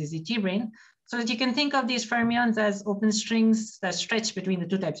on the FZZT brane. So that you can think of these fermions as open strings that stretch between the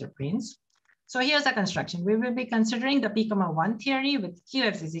two types of branes. So here's the construction. We will be considering the P,1 theory with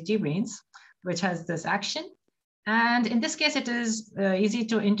QFZZT branes, which has this action. And in this case, it is easy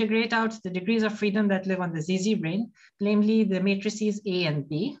to integrate out the degrees of freedom that live on the ZZ brane, namely the matrices A and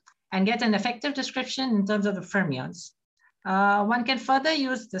B, and get an effective description in terms of the fermions. One can further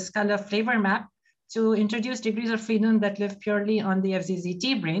use the scalar flavor map to introduce degrees of freedom that live purely on the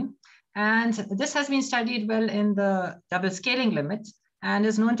FZZT brane. And this has been studied well in the double scaling limit and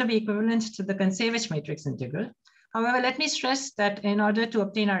is known to be equivalent to the Kontsevich matrix integral. However, let me stress that in order to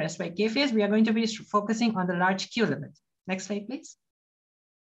obtain our SYK phase, we are going to be focusing on the large Q limit. Next slide, please.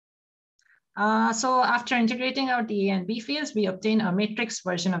 So after integrating out the A and B fields, we obtain a matrix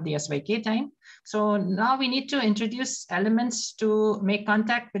version of the SYK time. So now we need to introduce elements to make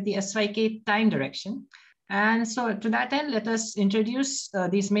contact with the SYK time direction. And so to that end, let us introduce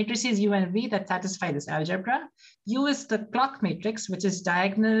these matrices U and V that satisfy this algebra. U is the clock matrix, which is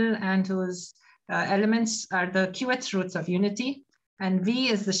diagonal and whose elements are the qth roots of unity, and V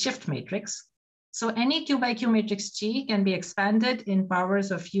is the shift matrix. So any Q by Q matrix G can be expanded in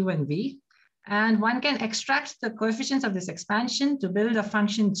powers of U and V, and one can extract the coefficients of this expansion to build a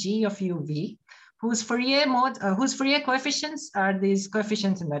function G of UV, whose Fourier coefficients are these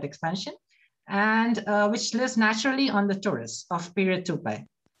coefficients in that expansion, and which lives naturally on the torus of period 2 pi.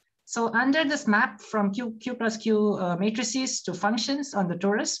 So under this map from Q plus Q matrices to functions on the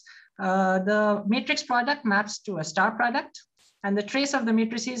torus, the matrix product maps to a star product, and the trace of the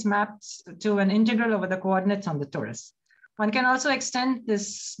matrices maps to an integral over the coordinates on the torus. One can also extend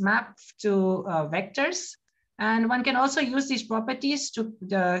this map to vectors, and one can also use these properties to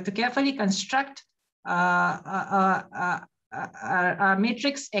carefully construct a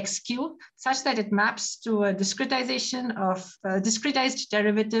matrix XQ such that it maps to a discretization of discretized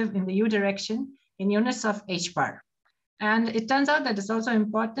derivative in the U direction in units of H bar. And it turns out that it's also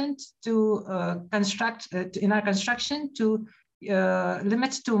important to construct, in our construction, to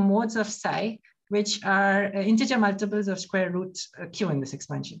limit to modes of psi, which are integer multiples of square root Q in this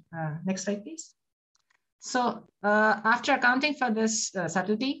expansion. Next slide, please. So after accounting for this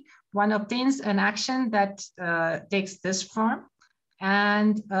subtlety, one obtains an action that takes this form.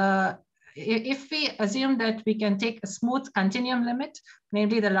 And if we assume that we can take a smooth continuum limit,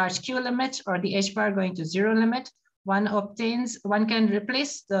 namely the large Q limit or the H bar going to 0 limit, one can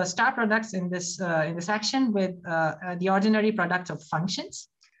replace the star products in this action with the ordinary product of functions.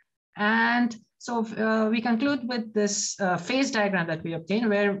 And so we conclude with this phase diagram that we obtain,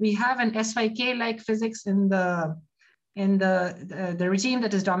 where we have an SYK-like physics in the regime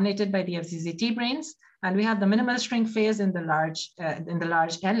that is dominated by the FZZT branes, and we have the minimal string phase in the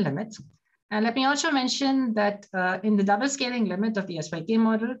large N limit. And let me also mention that in the double scaling limit of the SYK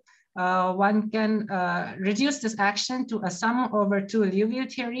model, one can reduce this action to a sum over two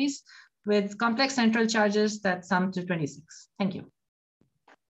Liouville theories with complex central charges that sum to 26. Thank you.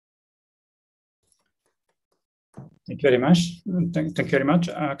 Thank you very much. Thank you very much,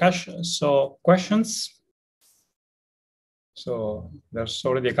 Akash. So questions? So there's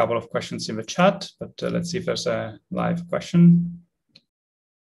already a couple of questions in the chat, but let's see if there's a live question.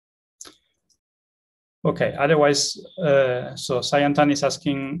 Okay, otherwise, so Sayantan is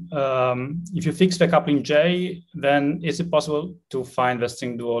asking, if you fix the coupling J, then is it possible to find the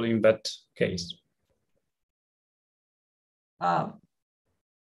string dual in that case?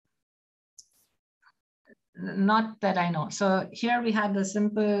 Not that I know. So here we have the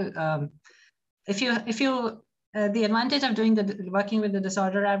simple, the advantage of working with the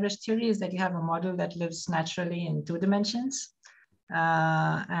disorder average theory is that you have a model that lives naturally in 2 dimensions.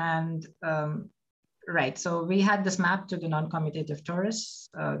 Right, so we had this map to the non-commutative torus.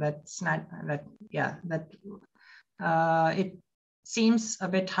 It seems a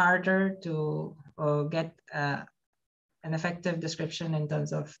bit harder to get an effective description in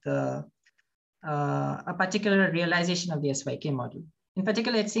terms of the a particular realization of the SYK model. In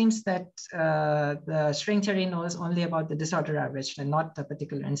particular, it seems that the string theory knows only about the disorder average and not a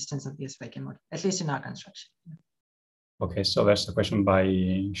particular instance of the SYK model, at least in our construction. Okay, so there's a question by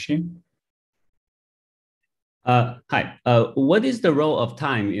Shi. Hi, what is the role of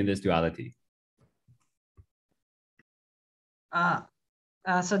time in this duality?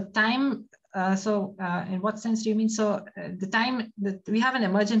 So time, in what sense do you mean? So the time that we have an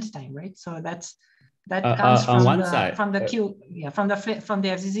emergent time, right? So that comes from one side from the Q, from the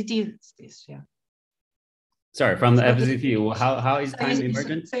FZT space, yeah. Sorry, from the FZT. How is time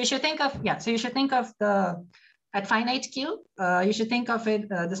emergent? So you should think of So you should think of at finite Q. You should think of it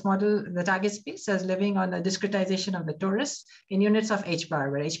this model, the target space, as living on a discretization of the torus in units of h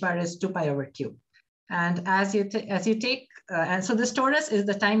bar, where h bar is 2 pi over q. And as you take, and so this torus is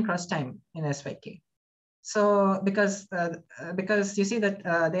the time cross time in SYK. So because you see that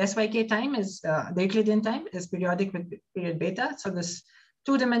the SYK time is the Euclidean time is periodic with period beta. So this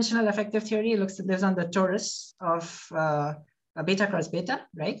 2-dimensional effective theory lives on the torus of beta cross beta,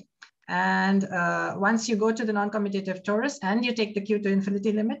 right? And once you go to the non-commutative torus and you take the Q to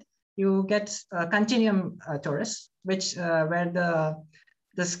infinity limit, you get a continuum torus, which where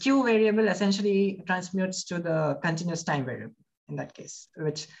the skew variable essentially transmutes to the continuous time variable in that case,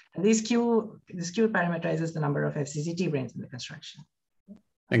 and this Q parameterizes the number of FCCT branes in the construction.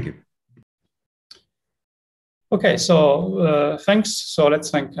 Thank you. Okay, so thanks. So let's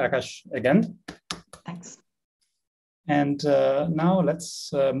thank Akash again. Thanks. And now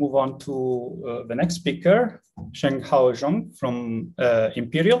let's move on to the next speaker, Zhenghao Zhong from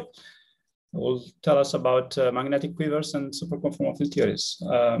Imperial, who will tell us about magnetic quivers and superconformal field theories.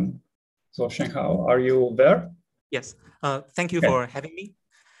 So Zhenghao, are you there? Yes, thank you for having me.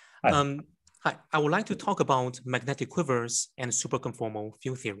 Hi, I would like to talk about magnetic quivers and superconformal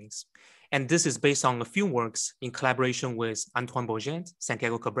field theories. And this is based on a few works in collaboration with Antoine Bourget,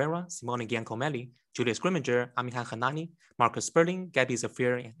 Santiago Cabrera, Simone Giancomelli, Julius Grimminger, Amihan Hanani, Marcus Sperling, Gabby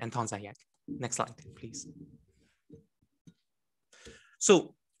Zafir, and Anton Zayak. Next slide, please.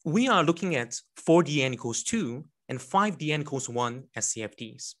 So we are looking at 4dn equals 2 and 5dn equals 1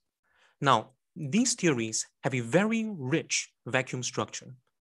 SCFTs. Now, these theories have a very rich vacuum structure,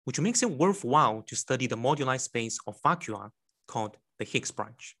 which makes it worthwhile to study the moduli space of vacua called the Higgs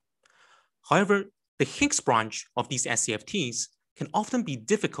branch. However, the Higgs branch of these SCFTs can often be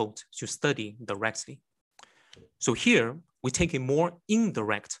difficult to study directly. So here, we take a more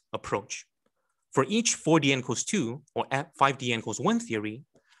indirect approach. For each 4dn equals 2 or 5dn equals 1 theory,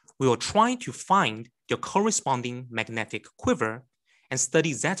 we will try to find their corresponding magnetic quiver and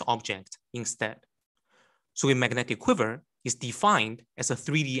study that object instead. So a magnetic quiver is defined as a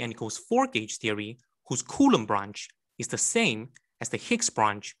 3dn equals 4 gauge theory whose Coulomb branch is the same as the Higgs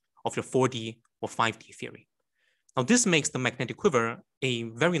branch of your 4D or 5D theory. Now, this makes the magnetic quiver a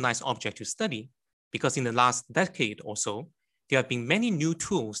very nice object to study because in the last decade or so, there have been many new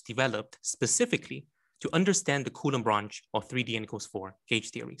tools developed specifically to understand the Coulomb branch of 3dn equals 4 gauge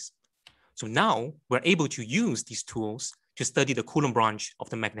theories. So now we're able to use these tools to study the Coulomb branch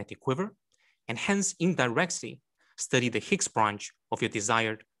of the magnetic quiver and hence indirectly study the Higgs branch of your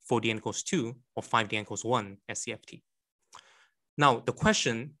desired 4dn equals 2 or 5dn equals 1 SCFT. Now, the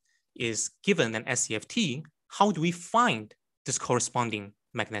question is, given an SCFT, how do we find this corresponding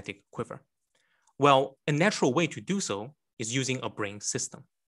magnetic quiver? Well, a natural way to do so is using a brane system.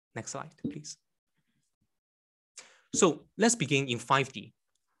 Next slide, please. So let's begin in 5D.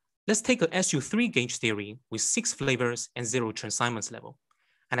 Let's take a SU3 gauge theory with 6 flavors and 0 Chern-Simons level.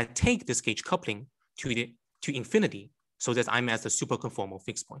 and I take this gauge coupling to infinity so that I'm at the superconformal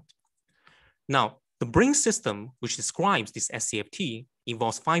fixed point. Now, the brane system, which describes this SCFT,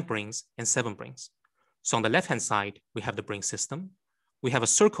 involves 5 branes and 7 branes. So on the left-hand side, we have the brane system. We have a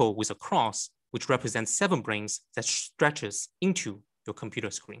circle with a cross, which represents 7 branes that stretches into your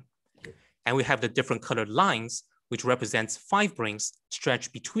computer screen. And we have the different colored lines, which represents 5 branes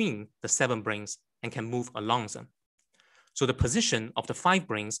stretched between the 7 branes and can move along them. So the position of the 5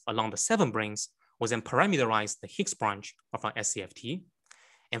 branes along the 7 branes was then parameterized the Higgs branch of our SCFT.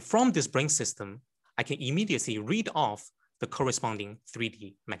 And from this brane system, I can immediately read off the corresponding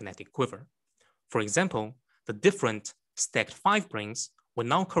 3D magnetic quiver. For example, the different stacked 5 branes will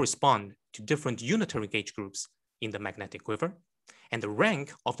now correspond to different unitary gauge groups in the magnetic quiver. And the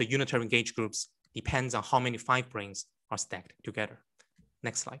rank of the unitary gauge groups depends on how many 5 branes are stacked together.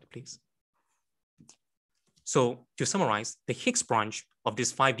 Next slide, please. So to summarize, the Higgs branch of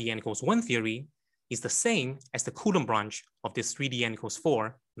this 5D n equals 1 theory is the same as the Coulomb branch of this 3D n equals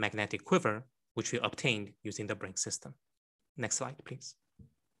 4 magnetic quiver, which we obtained using the brane system. Next slide, please.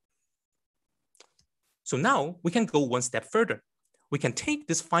 So now we can go one step further. We can take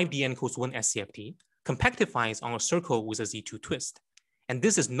this 5D n equals 1 SCFT, compactifies on a circle with a Z2 twist. And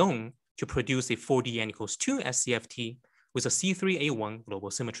this is known to produce a 4D n equals 2 SCFT with a C3A1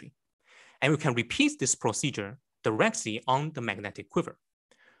 global symmetry. And we can repeat this procedure directly on the magnetic quiver.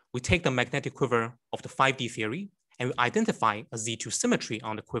 We take the magnetic quiver of the 5D theory and we identify a Z2 symmetry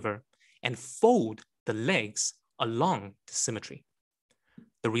on the quiver and fold the legs along the symmetry.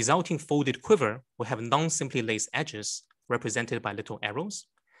 The resulting folded quiver will have non-simply laced edges represented by little arrows.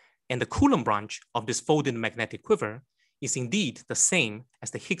 And the Coulomb branch of this folded magnetic quiver is indeed the same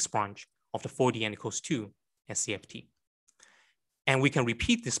as the Higgs branch of the 4D n equals 2 SCFT. And we can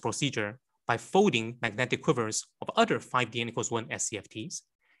repeat this procedure by folding magnetic quivers of other 5D n equals 1 SCFTs.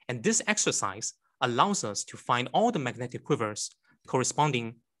 And this exercise allows us to find all the magnetic quivers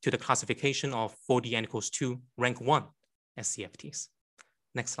corresponding to the classification of 4D n equals 2 rank 1 SCFTs.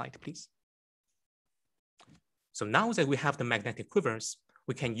 Next slide, please. So now that we have the magnetic quivers,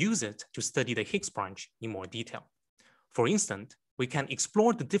 we can use it to study the Higgs branch in more detail. For instance, we can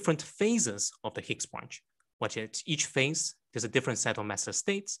explore the different phases of the Higgs branch, which at each phase, there's a different set of master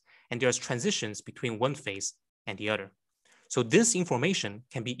states, and there's transitions between one phase and the other. So this information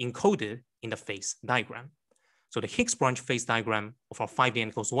can be encoded in the phase diagram. So the Higgs branch phase diagram of our 5D n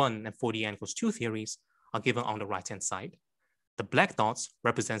equals 1 and 4D n equals 2 theories are given on the right-hand side. The black dots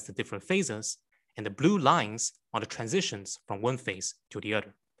represents the different phases, and the blue lines are the transitions from one phase to the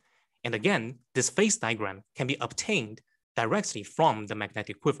other. And again, this phase diagram can be obtained directly from the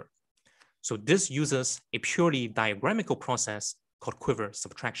magnetic quiver. So this uses a purely diagramical process called quiver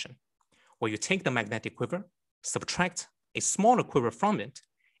subtraction, where you take the magnetic quiver, subtract a smaller quiver from it,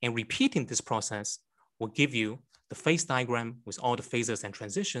 and repeating this process will give you the phase diagram with all the phases and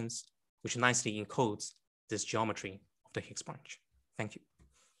transitions, which nicely encodes this geometry of the Higgs branch. Thank you.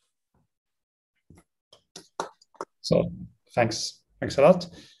 So thanks a lot.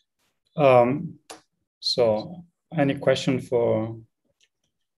 So any question for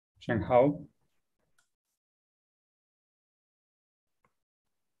Zhenghao?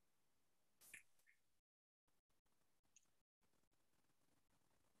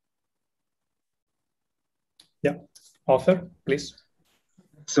 Yeah, Arthur, please.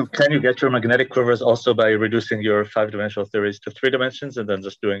 So can you get your magnetic quivers also by reducing your 5-dimensional theories to 3 dimensions and then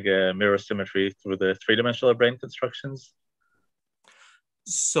just doing a mirror symmetry through the 3-dimensional brane constructions?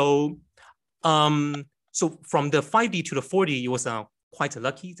 So, so from the 5D to the 4D, it was quite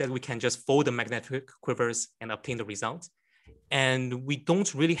lucky that we can just fold the magnetic quivers and obtain the result. And we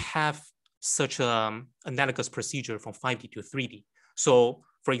don't really have such an analogous procedure from 5D to 3D. So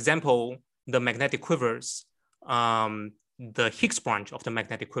for example, the magnetic quivers, the Higgs branch of the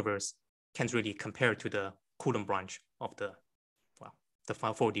magnetic quivers can't really compare to the Coulomb branch of the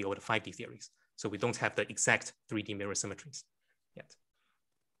 4D or the 5D theories. So we don't have the exact 3D mirror symmetries yet.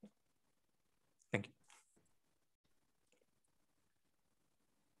 Thank you.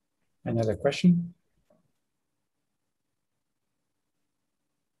 Any other question?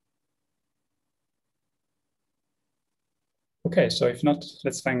 Okay, so if not,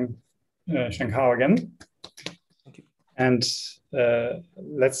 let's thank Zhenghao again. Thank you. And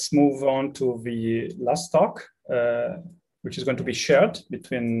let's move on to the last talk, which is going to be shared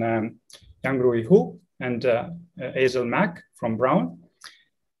between Yangrui Hu and Hazel Mak from Brown.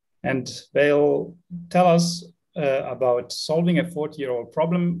 And they'll tell us about solving a 40-year-old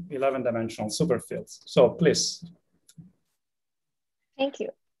problem, 11-dimensional superfields. So please. Thank you.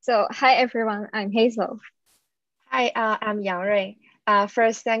 So hi, everyone. I'm Hazel. Hi, I'm Yangrui.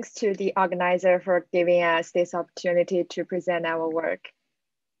 First, thanks to the organizer for giving us this opportunity to present our work.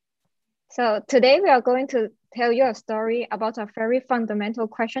 So today we are going to tell you a story about a very fundamental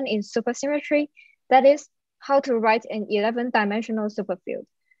question in supersymmetry, that is, how to write an 11-dimensional superfield.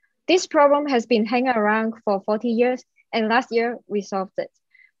 This problem has been hanging around for 40 years, and last year we solved it.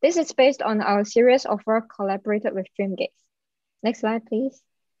 This is based on our series of work collaborated with Dreamgaze. Next slide, please.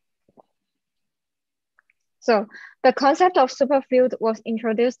 So the concept of superfield was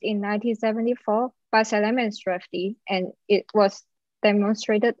introduced in 1974 by Salem and Sruthi, and it was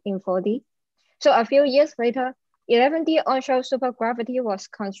demonstrated in 4D. So a few years later, 11D onshore supergravity was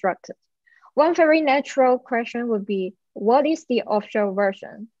constructed. One very natural question would be, what is the offshore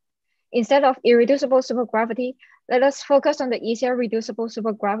version? Instead of irreducible supergravity, let us focus on the easier reducible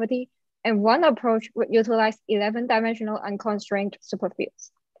supergravity, and one approach would utilize 11-dimensional unconstrained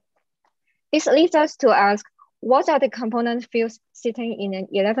superfields. This leads us to ask, what are the component fields sitting in an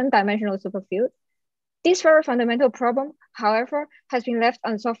 11-dimensional superfield? This very fundamental problem, however, has been left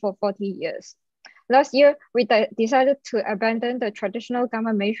unsolved for 40 years. Last year, we decided to abandon the traditional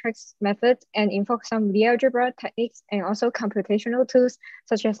gamma matrix method and invoke some Lie algebra techniques and also computational tools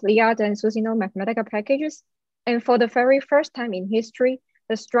such as Liard and Susino Mathematica packages. And for the very first time in history,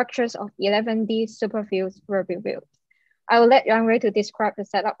 the structures of 11D superfields were revealed. I will let Yangrui to describe the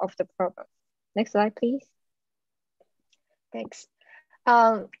setup of the problem. Next slide, please. Thanks.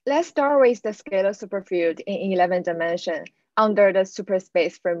 Let's start with the scalar superfield in 11 dimension under the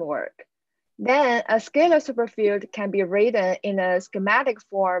superspace framework. Then a scalar superfield can be written in a schematic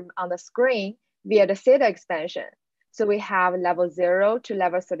form on the screen via the theta expansion. So we have level 0 to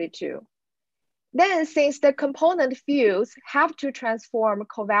level 32. Then since the component fields have to transform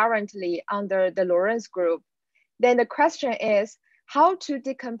covariantly under the Lorentz group, then the question is how to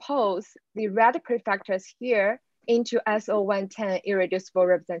decompose the red prefactors here into SO110 irreducible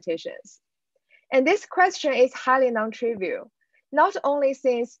representations. And this question is highly non-trivial, not only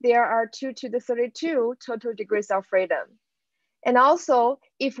since there are 2 to the 32 total degrees of freedom, and also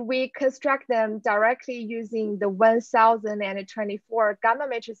if we construct them directly using the 1024 gamma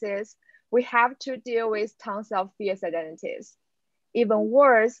matrices, we have to deal with tons of fierce identities. Even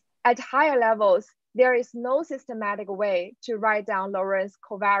worse, at higher levels, there is no systematic way to write down Lorentz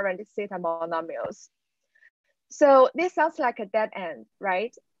covariant theta monomials. So this sounds like a dead end,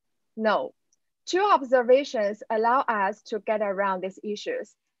 right? No. 2 observations allow us to get around these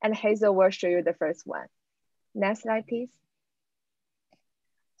issues, and Hazel will show you the first one. Next slide, please.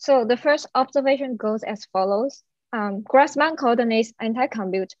 So the first observation goes as follows. Grassmann coordinates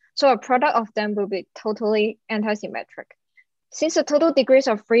anti-compute, so a product of them will be totally anti-symmetric. Since the total degrees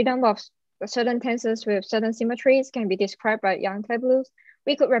of freedom of certain tensors with certain symmetries can be described by Young tableaus,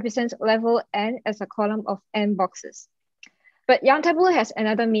 we could represent level n as a column of n boxes. But Young tableau has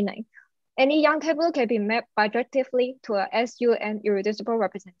another meaning. Any Young tableau can be mapped bijectively to a SUN irreducible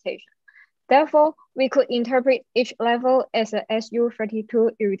representation. Therefore, we could interpret each level as a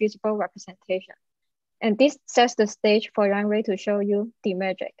SU32 irreducible representation. And this sets the stage for Yangrui to show you the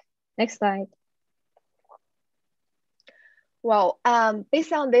magic. Next slide. Well,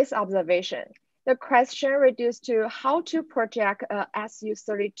 based on this observation, the question reduced to how to project a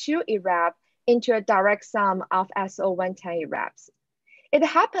SU32 irrep into a direct sum of SO110 irreps. It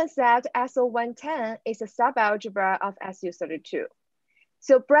happens that SO110 is a subalgebra of SU32.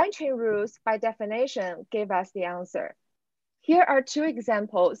 So branching rules by definition give us the answer. Here are 2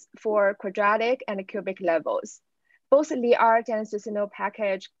 examples for quadratic and cubic levels. Both Liard and Susino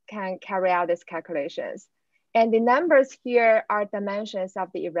package can carry out these calculations. And the numbers here are dimensions of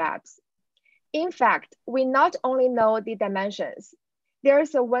the irreps. In fact, we not only know the dimensions, there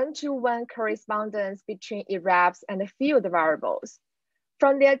is a 1-to-1 correspondence between irreps and the field variables.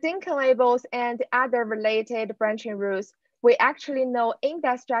 From their Dinkin labels and other related branching rules, we actually know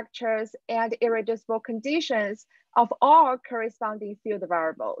index structures and irreducible conditions of all corresponding field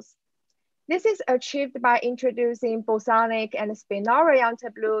variables. This is achieved by introducing bosonic and spinorian Young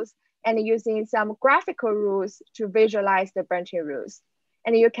tableaus and using some graphical rules to visualize the branching rules.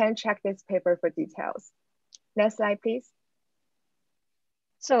 And you can check this paper for details. Next slide, please.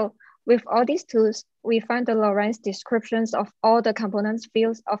 So with all these tools, we find the Lorentz descriptions of all the component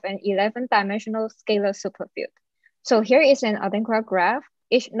fields of an 11-dimensional scalar superfield. So here is an Adenkra graph.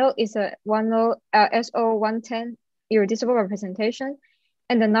 Each node is a SO110 irreducible representation,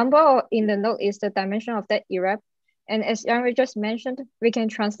 and the number in the node is the dimension of that irrep. And as Yangrui just mentioned, we can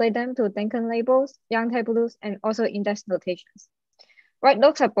translate them to Dinkin labels, Young tableaus, and also index notations. White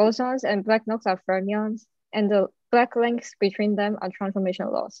nodes are bosons and black nodes are fermions, and the black links between them are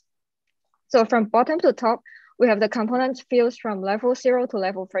transformation laws. So from bottom to top, we have the component fields from level 0 to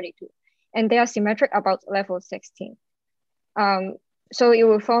level 32, and they are symmetric about level 16. So it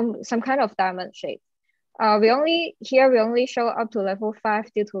will form some kind of diamond shape. We only show up to level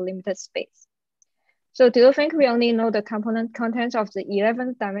 5 due to limited space. So do you think we only know the component contents of the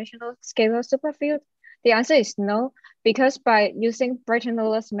 11-dimensional scalar superfield? The answer is no, because by using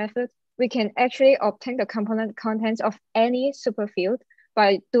Bernoulli's method, we can actually obtain the component contents of any superfield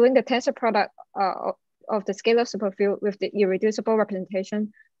by doing the tensor product of the scalar superfield with the irreducible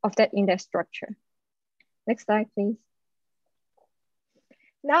representation of that index structure. Next slide, please.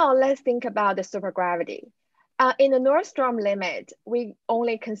 Now let's think about the supergravity. In the Nordstrom limit, we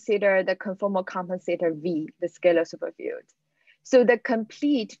only consider the conformal compensator V, the scalar superfield. So the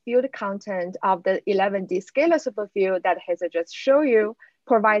complete field content of the 11D scalar superfield that Hazel just showed you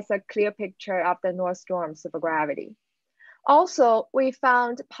provides a clear picture of the Nordstrom supergravity. Also, we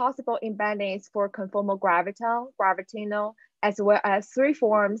found possible embeddings for conformal graviton, gravitino, as well as 3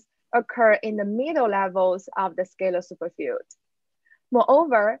 forms occur in the middle levels of the scalar superfield.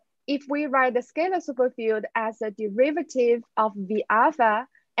 Moreover, if we write the scalar superfield as a derivative of V alpha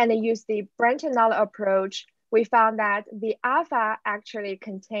and use the Bernoulli approach, we found that V alpha actually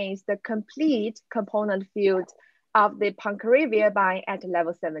contains the complete component field of the Poincare Vierbein at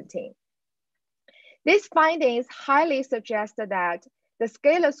level 17. These findings highly suggest that the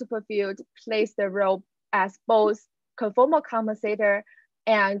scalar superfield plays the role as both conformal compensator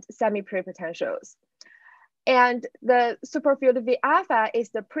and semi-prepotentials. And the superfield V alpha is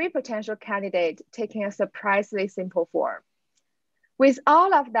the prepotential candidate taking a surprisingly simple form. With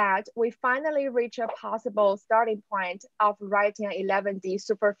all of that, we finally reach a possible starting point of writing an 11D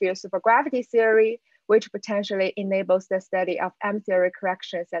superfield supergravity theory, which potentially enables the study of M-theory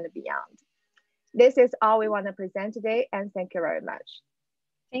corrections and beyond. This is all we want to present today, and thank you very much.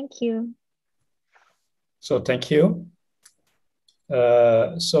 Thank you. So thank you.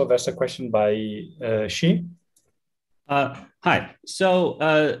 So there's a question by Shi. Hi. So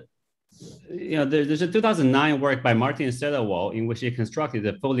there's a 2009 work by Martin Sedewall in which he constructed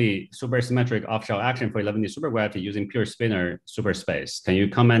a fully supersymmetric off-shell action for 11D supergravity using pure spinor superspace. Can you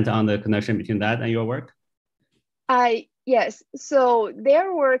comment on the connection between that and your work? Yes. So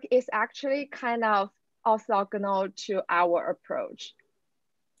their work is actually kind of orthogonal to our approach.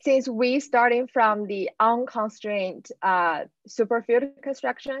 Since we starting from the unconstrained superfield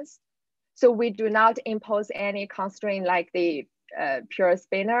constructions, so we do not impose any constraint like the pure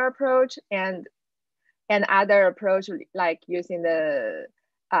spinor approach and other approach like using the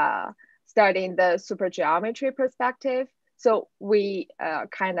studying the supergeometry perspective. So we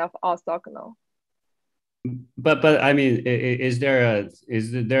kind of orthogonal. But I mean, is there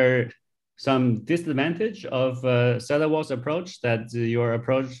some disadvantage of Sedewall's approach that your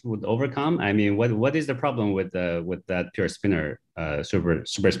approach would overcome? I mean, what is the problem with that pure spinor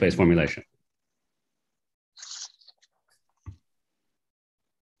superspace formulation?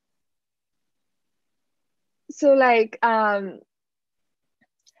 So like,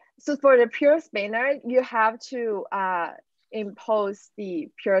 so for the pure spinor, you have to impose the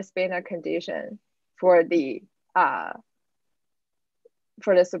pure spinor condition for the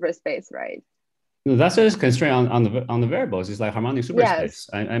superspace, right? No, that's just constraint on the variables. It's like harmonic superspace. Yes.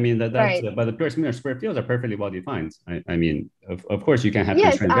 I mean that's right. But the pure spinor superfields are perfectly well defined. I mean, of course you can have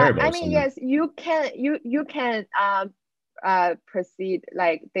constraint variables. I mean, yes, you can proceed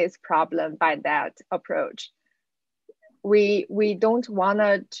like this problem by that approach. We don't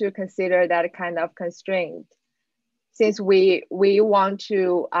want to consider that kind of constraint, since we want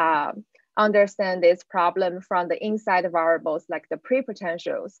to understand this problem from the inside variables like the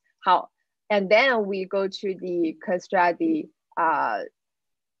prepotentials, and then we go to the construct the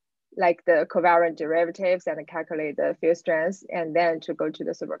like the covariant derivatives and calculate the field strengths, and then to go to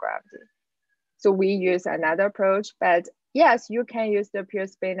the supergravity. So we use another approach, but yes, you can use the pure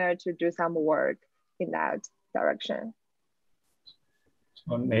spinor to do some work in that direction.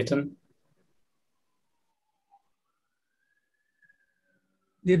 So Nathan.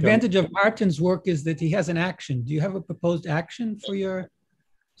 The advantage of Martin's work is that he has an action. Do you have a proposed action for your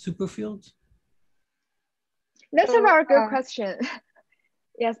superfields? That's a very good question.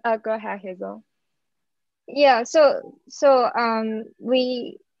 Yes, go ahead, Hazel. Yeah, so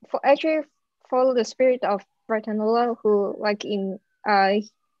we actually follow the spirit of Bernoulli, who like in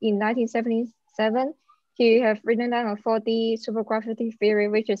 1977, he have written down a 4D supergravity theory,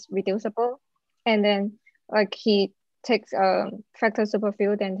 which is reducible. And then like he takes a factor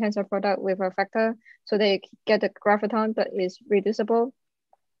superfield and tensor product with a factor, so they get a graviton that is reducible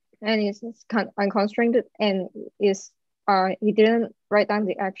and is unconstrained, and is he didn't write down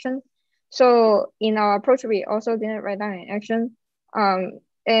the action. So in our approach, we also didn't write down an action.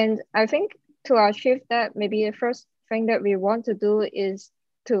 And I think to achieve that, maybe the first thing that we want to do is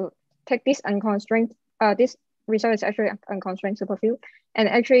to take this unconstrained, this result is actually unconstrained superfield, and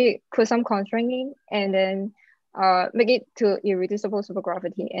actually put some constraint in, and then make it to irreducible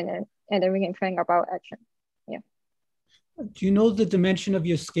supergravity, and then we can think about action. Yeah. Do you know the dimension of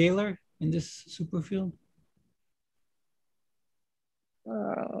your scalar in this superfield?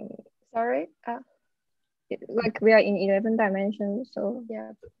 Sorry, like we are in 11 dimensions, so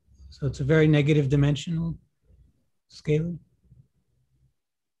yeah. So it's a very negative dimensional scalar.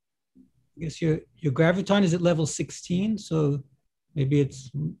 I guess your graviton is at level 16, so maybe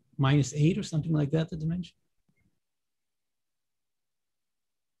it's -8 or something like that, the dimension.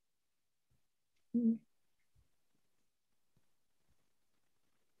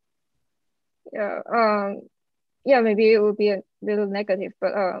 Yeah, yeah, maybe it will be a little negative,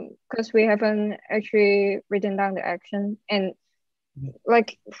 but because we haven't actually written down the action, and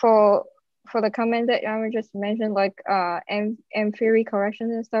like for the comment that Yangrui just mentioned, like M theory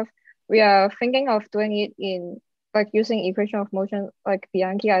correction and stuff, we are thinking of doing it in like using equation of motion, like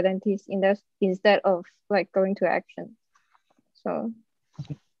Bianchi identities instead of like going to action. So.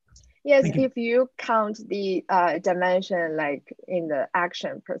 Yes, if you count the dimension like in the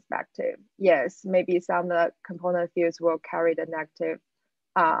action perspective, yes, maybe some of the component fields will carry the negative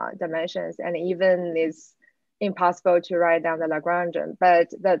dimensions, and even it's impossible to write down the Lagrangian.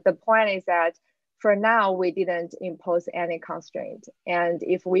 But the point is that for now, we didn't impose any constraint. And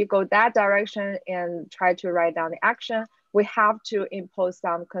if we go that direction and try to write down the action, we have to impose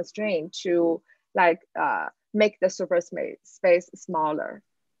some constraint to like make the superspace smaller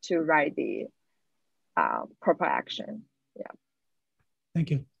to write the proper action. Yeah.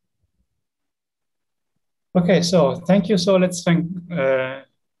 Thank you. Okay, so thank you. So let's thank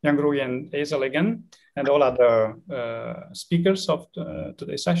Yangrui and Hazel again, and all other speakers of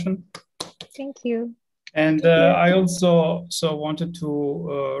today's session. Thank you. And I also wanted to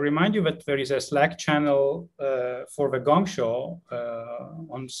remind you that there is a Slack channel for the Gong-Show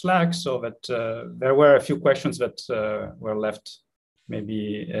on Slack, so that there were a few questions that were left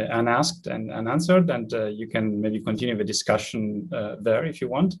maybe unasked and unanswered, and you can maybe continue the discussion there if you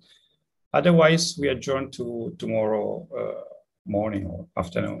want. Otherwise, we adjourn to tomorrow morning or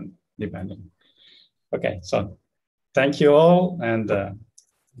afternoon, depending. Okay, so thank you all, and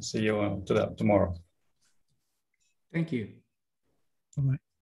see you tomorrow. Thank you. All right.